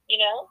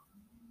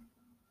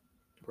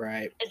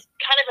 Right. It's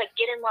kind of like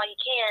get in while you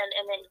can,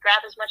 and then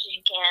grab as much as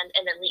you can,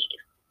 and then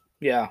leave.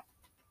 Yeah.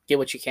 Get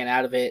what you can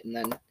out of it, and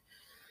then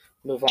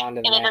move on to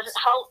the next. And it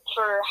doesn't help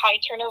for high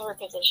turnover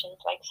positions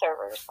like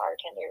servers,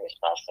 bartenders,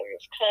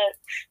 bussers,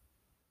 cooks,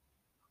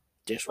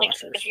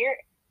 dishwashers.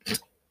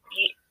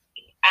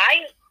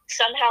 I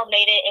somehow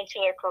made it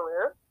into a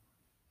career.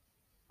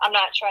 I'm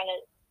not trying to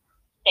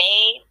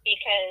say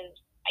because,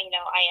 I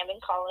am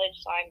in college,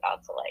 so I'm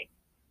about to,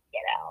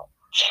 get out.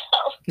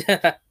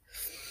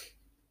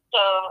 So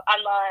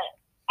I'm not,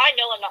 I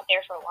know I'm not there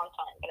for a long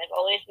time, but I've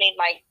always made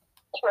my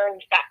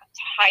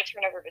high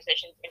turnover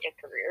positions into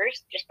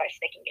careers just by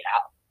sticking it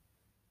out.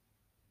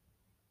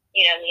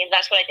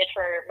 That's what I did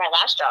for my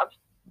last job.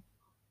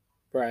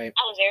 Right.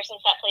 I was there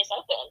since that place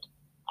opened.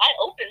 I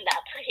opened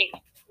that place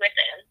with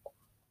him.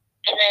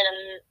 And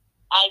then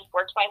I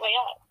worked my way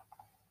up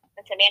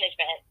into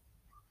management.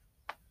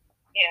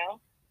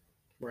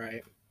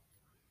 Right.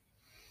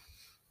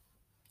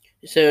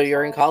 So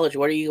you're in college.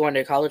 What are you going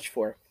to college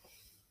for?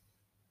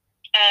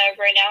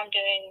 Right now I'm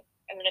going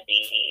to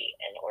be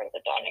an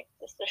orthodontic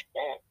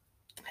assistant.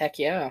 Heck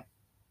yeah.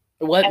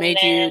 What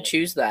made you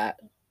choose that?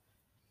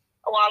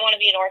 Well, I want to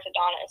be an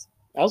orthodontist.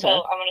 Okay.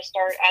 So I'm going to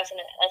start as an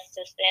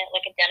assistant,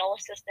 like a dental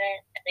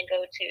assistant, and then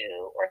go to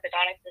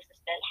orthodontics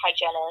assistant,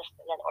 hygienist,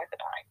 and then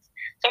orthodontics.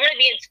 So I'm going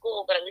to be in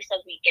school, but at least I'll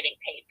be getting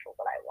paid for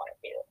what I want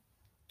to do.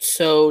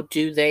 So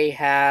do they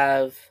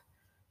have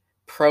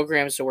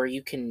programs where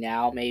you can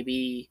now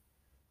maybe,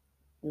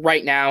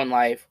 right now in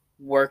life,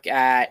 work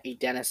at a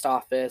dentist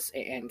office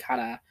and kind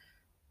of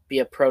be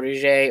a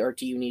protege, or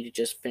do you need to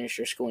just finish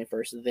your schooling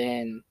first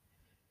then?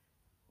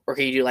 Or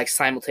can you do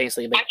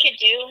simultaneously? I could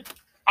do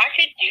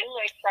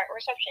front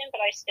reception,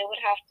 but I still would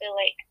have to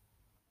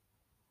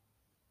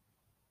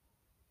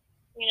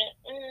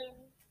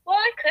well,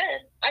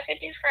 I could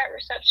do front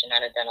reception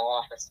at a dental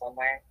office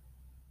somewhere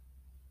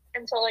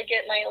until I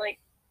get my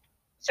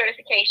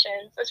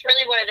certifications. That's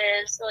really what it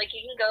is. So you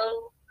can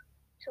go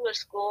to a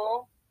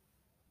school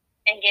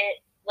and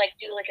get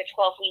do a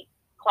 12-week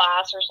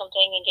class or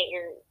something and get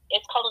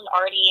it's called an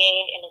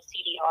RDA and a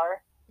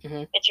CDR.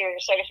 Mm-hmm. It's your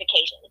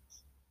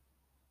certifications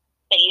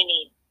that you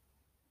need.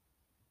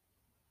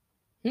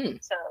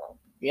 So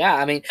yeah,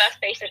 I mean, that's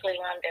basically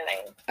what I'm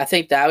doing. I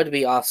think that would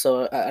be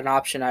also an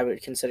option I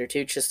would consider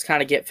too, just to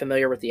kind of get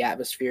familiar with the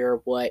atmosphere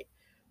of what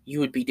you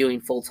would be doing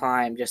full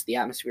time, just the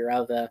atmosphere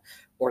of the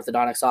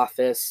orthodontics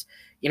office.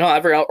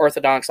 Every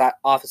orthodontics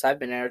office I've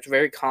been in, it's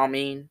very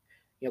calming,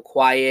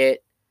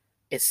 quiet.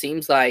 It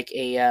seems like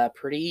a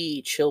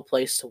pretty chill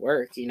place to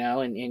work,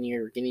 and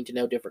you're getting to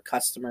know different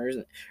customers,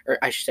 or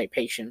I should say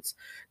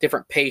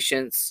different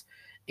patients.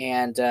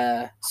 And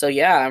so,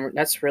 yeah,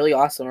 that's really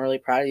awesome. I'm really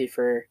proud of you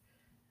for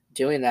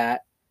doing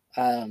that.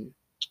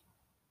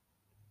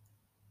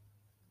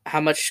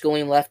 how much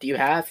schooling left do you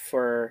have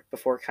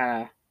before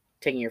kind of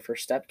taking your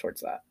first step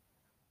towards that?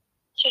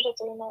 2 to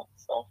 3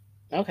 months left.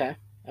 Okay.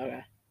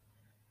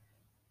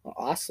 Well,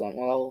 awesome.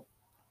 Well,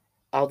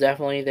 I'll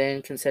definitely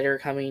then consider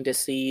coming to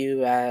see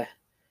you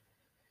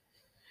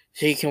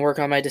so you can work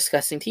on my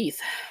disgusting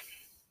teeth.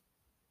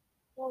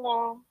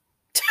 No.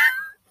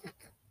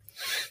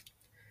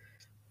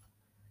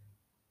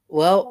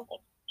 Well,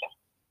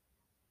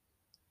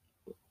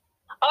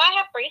 I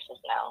have braces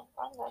now.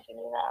 I don't know if you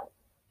knew that.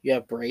 You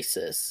have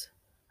braces.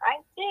 I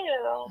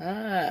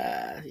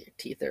do. Your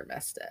teeth are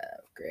messed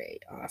up.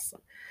 Great.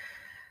 Awesome.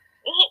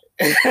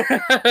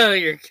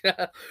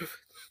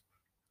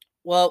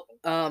 Well,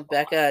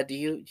 Becca, do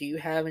you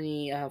have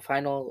any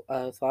final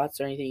thoughts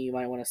or anything you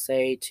might want to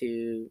say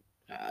to,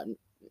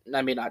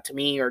 I mean, not to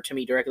me or to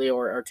me directly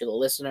or to the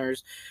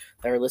listeners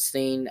that are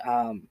listening?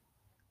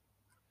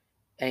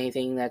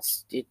 Anything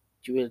you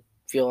would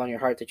feel on your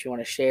heart that you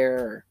want to share?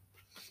 Or?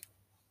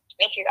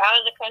 If you're out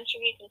of the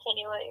country,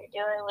 continue what you're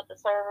doing with the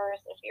servers.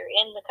 If you're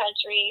in the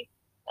country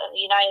of the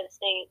United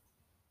States,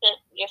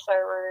 your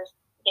servers,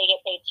 they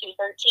get paid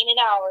 $2.13 an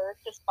hour,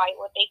 despite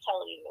what they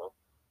tell you.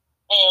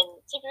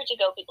 And secret to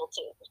go people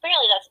too.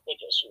 Apparently, that's a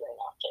big issue right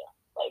now too.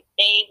 Like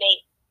they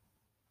make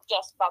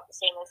just about the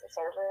same as the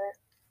server,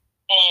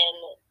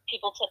 and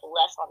people tip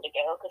less on to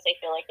go because they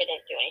feel like they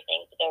didn't do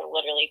anything. But they're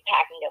literally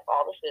packing up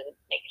all the food,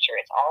 making sure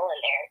it's all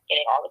in there,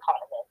 getting all the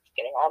condiments,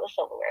 getting all the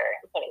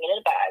silverware, and putting it in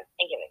a bag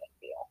and giving it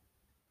to you.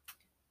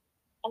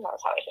 And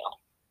that's how I feel.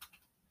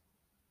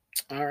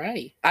 All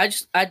right.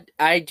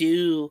 I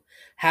do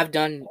have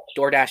done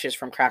DoorDashes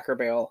from Cracker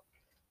Barrel.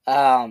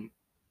 And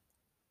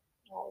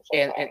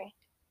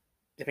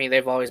I mean,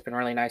 they've always been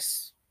really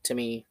nice to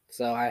me,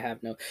 so I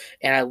have no.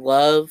 And I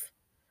love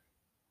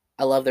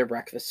their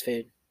breakfast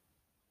food.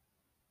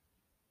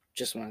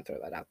 Just want to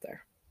throw that out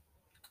there.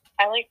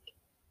 I like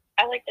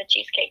the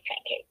cheesecake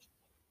pancakes.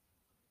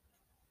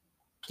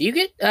 Do you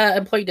get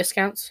employee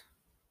discounts?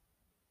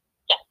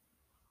 Yeah.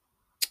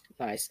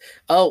 Nice.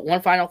 Oh,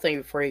 one final thing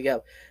before you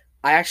go.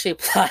 I actually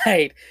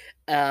applied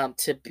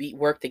to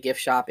work the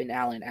gift shop in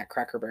Allen at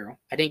Cracker Barrel.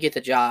 I didn't get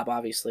the job,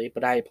 obviously,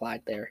 but I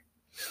applied there.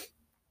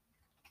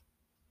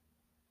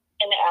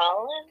 In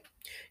Allen?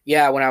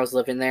 Yeah, when I was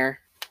living there,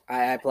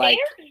 I applied.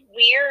 They're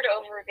weird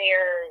over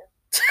there.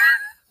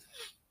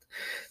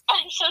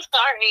 I'm so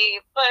sorry,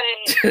 but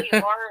we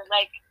are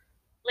like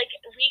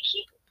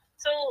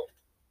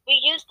we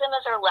use them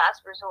as our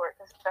last resort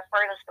because it's the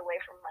furthest away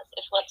from us.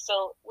 If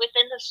so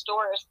within the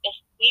stores, if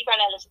we run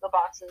out of the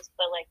boxes,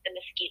 but like the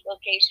Mesquite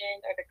location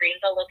or the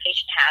Greenville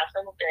location has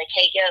them, we'll be like,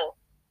 hey, yo,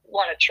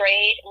 want to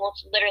trade? And we'll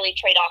literally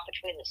trade off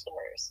between the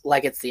stores.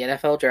 Like it's the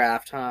NFL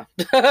draft, huh?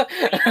 Pretty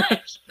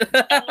much.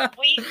 And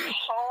we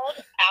called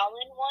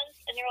Allen once,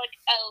 and they were like,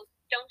 oh,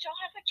 don't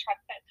y'all have a truck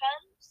that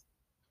comes?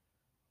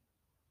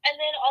 And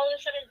then all of a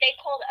sudden, they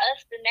called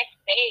us the next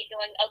day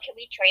going, oh, can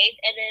we trade?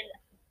 And then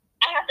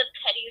I have the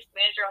pettiest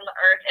manager on the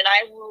earth, and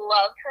I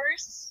love her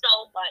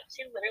so much.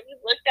 She literally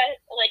was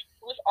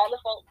on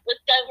the phone,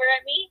 looked over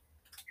at me,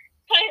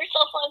 put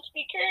herself on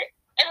speaker,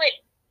 and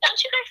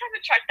don't you guys have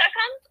a truck that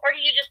comes, or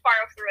do you just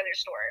borrow through other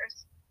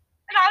stores?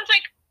 And I was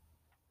like,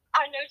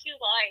 I know she's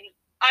lying.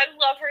 I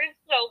love her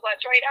so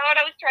much right now,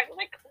 and I was trying to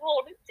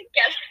hold it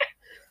together.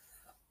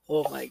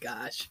 Oh my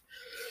gosh.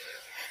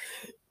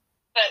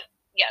 But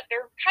yeah,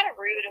 they're kind of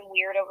rude and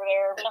weird over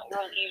there. We don't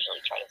really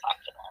usually try to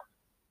talk to them.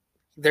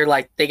 They're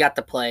they got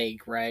the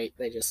plague, right?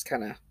 They just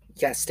kind of,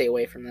 you gotta stay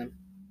away from them.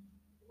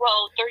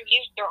 Well,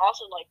 they're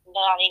also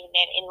not even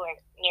anywhere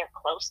near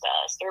close to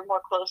us. They're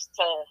more close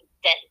to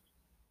Denton.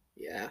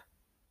 Yeah.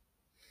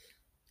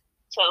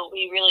 So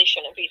we really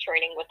shouldn't be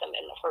trading with them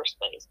in the first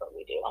place, but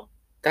we do.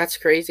 That's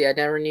crazy. I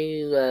never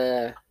knew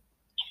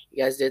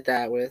you guys did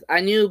that with.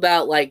 I knew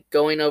about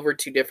going over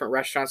to different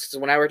restaurants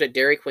because when I worked at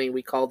Dairy Queen,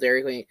 we called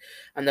Dairy Queen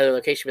another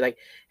location, be like,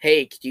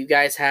 "Hey, do you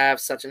guys have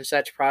such and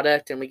such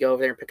product?" And we go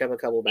over there and pick up a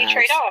couple bags. You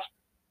trade off.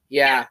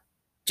 Yeah.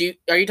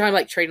 Are you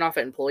talking trading off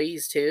at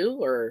employees too,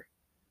 or?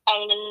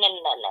 Oh, no.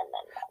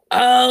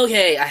 Oh,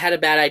 okay, I had a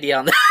bad idea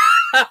on that.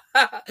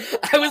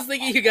 I was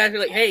thinking you guys were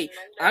like, "Hey,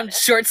 I'm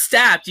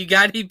short-staffed. You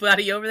got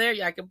anybody over there?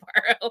 Yeah, I can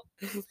borrow."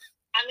 I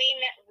mean,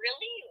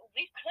 really,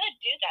 we could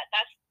do that.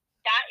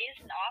 That is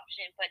an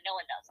option, but no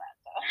one does that.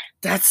 So.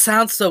 That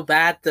sounds so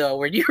bad, though,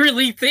 when you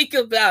really think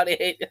about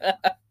it.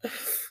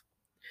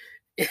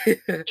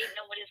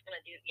 Nobody's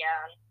gonna do.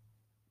 Yeah.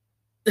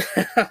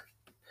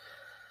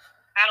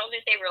 I don't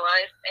think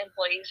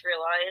employees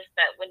realize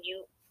that when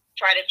you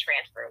try to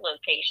transfer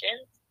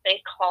locations,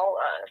 they call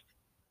us.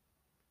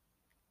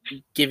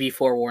 Give you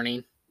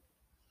forewarning.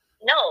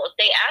 No,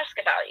 they ask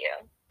about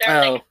you.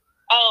 They're like,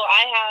 "Oh,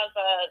 I have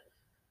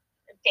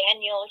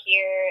Daniel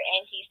here,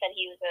 and he said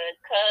he was a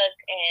cook,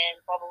 and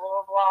blah blah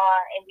blah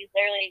blah." And we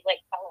literally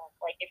tell them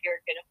if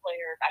you're a good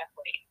employee or a bad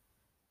employee.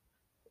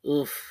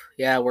 Oof!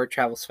 Yeah, word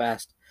travels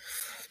fast.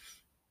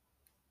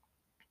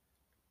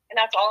 And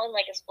that's all in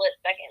a split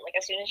second.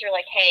 As soon as you're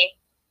like, "Hey,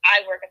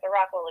 I work at the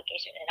Rockwell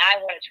location, and I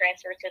want to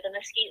transfer to the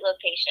Mesquite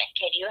location.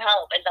 Can you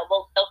help?" And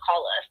they'll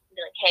call us and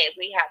be like, "Hey,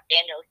 we have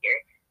Daniel here,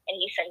 and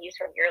he said he's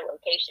from your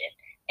location,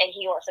 and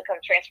he wants to come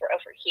transfer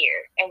over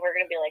here, and we're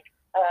going to be like,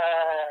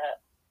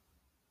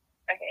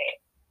 okay,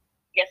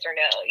 yes or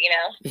no, you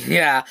know?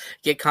 Yeah,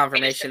 get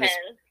confirmation this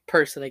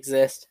person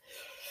exists.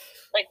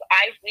 Like,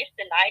 we've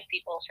denied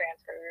people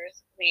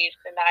transfers. We've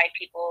denied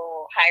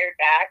people hired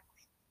back.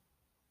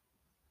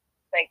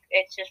 Like,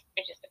 it just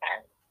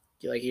depends.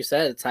 Like you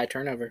said, it's high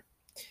turnover.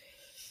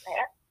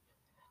 Yeah.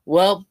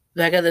 Well,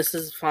 Becca, this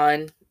is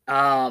fun.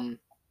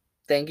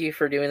 Thank you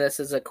for doing this.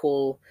 As a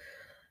cool,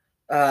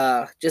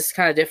 just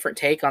kind of different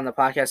take on the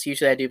podcast.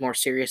 Usually I do more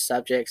serious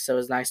subjects, so it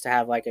was nice to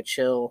have like a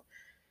chill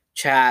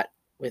chat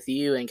with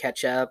you and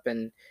catch up,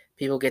 and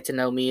people get to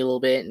know me a little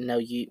bit and know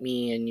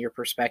me and your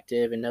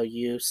perspective and know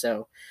you.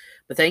 So,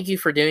 but thank you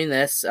for doing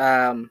this.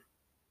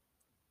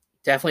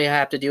 Definitely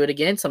have to do it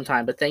again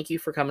sometime, but thank you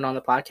for coming on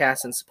the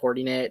podcast and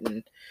supporting it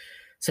and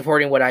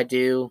supporting what I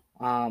do.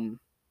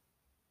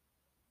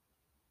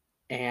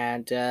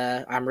 And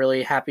I'm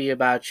really happy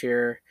about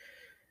your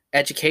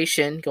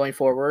education going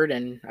forward,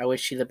 and I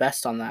wish you the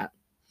best on that.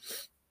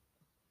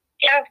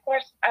 Yeah, of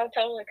course. I'll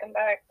totally come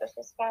back. This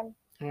was fun.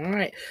 All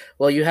right.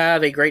 Well, you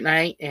have a great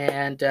night,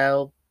 and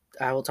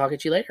I will talk to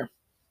you later.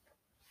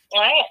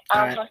 All right.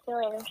 I'll talk to you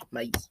later.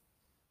 Bye.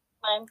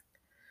 Bye.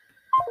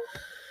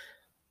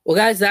 Well,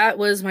 guys, that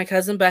was my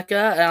cousin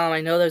Becca.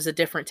 I know there's a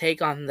different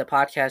take on the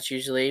podcast.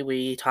 Usually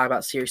we talk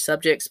about serious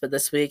subjects, but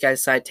this week I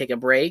decided to take a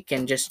break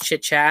and just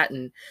chit-chat,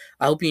 and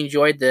I hope you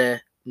enjoyed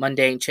the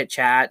mundane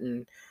chit-chat.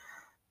 And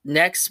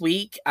next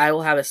week, I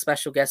will have a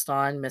special guest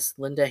on, Miss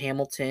Linda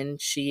Hamilton.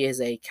 She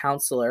is a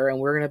counselor, and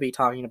we're going to be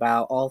talking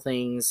about all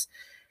things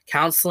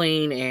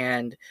counseling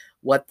and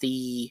what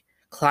the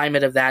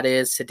climate of that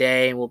is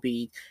today, and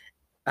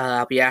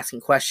I'll be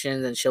asking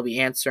questions, and she'll be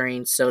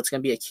answering. So it's going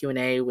to be a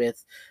Q&A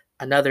with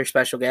another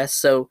special guest.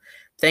 So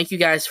thank you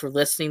guys for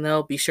listening,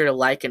 though. Be sure to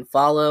like and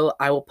follow.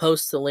 I will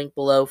post the link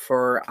below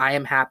for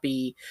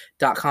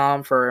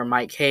IamHappy.com for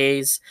Mike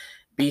Hayes.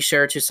 Be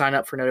sure to sign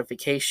up for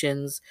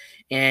notifications,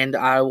 and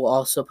I will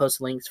also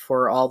post links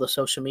for all the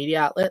social media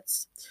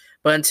outlets.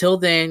 But until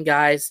then,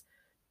 guys,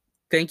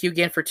 thank you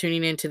again for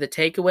tuning in to The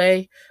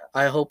Takeaway.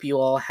 I hope you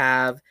all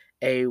have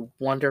a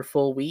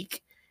wonderful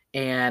week,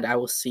 and I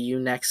will see you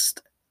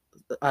next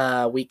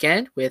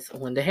weekend with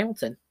Linda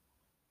Hamilton.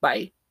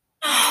 Bye.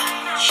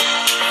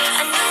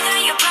 I know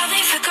that you've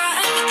probably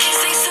forgotten these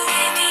things.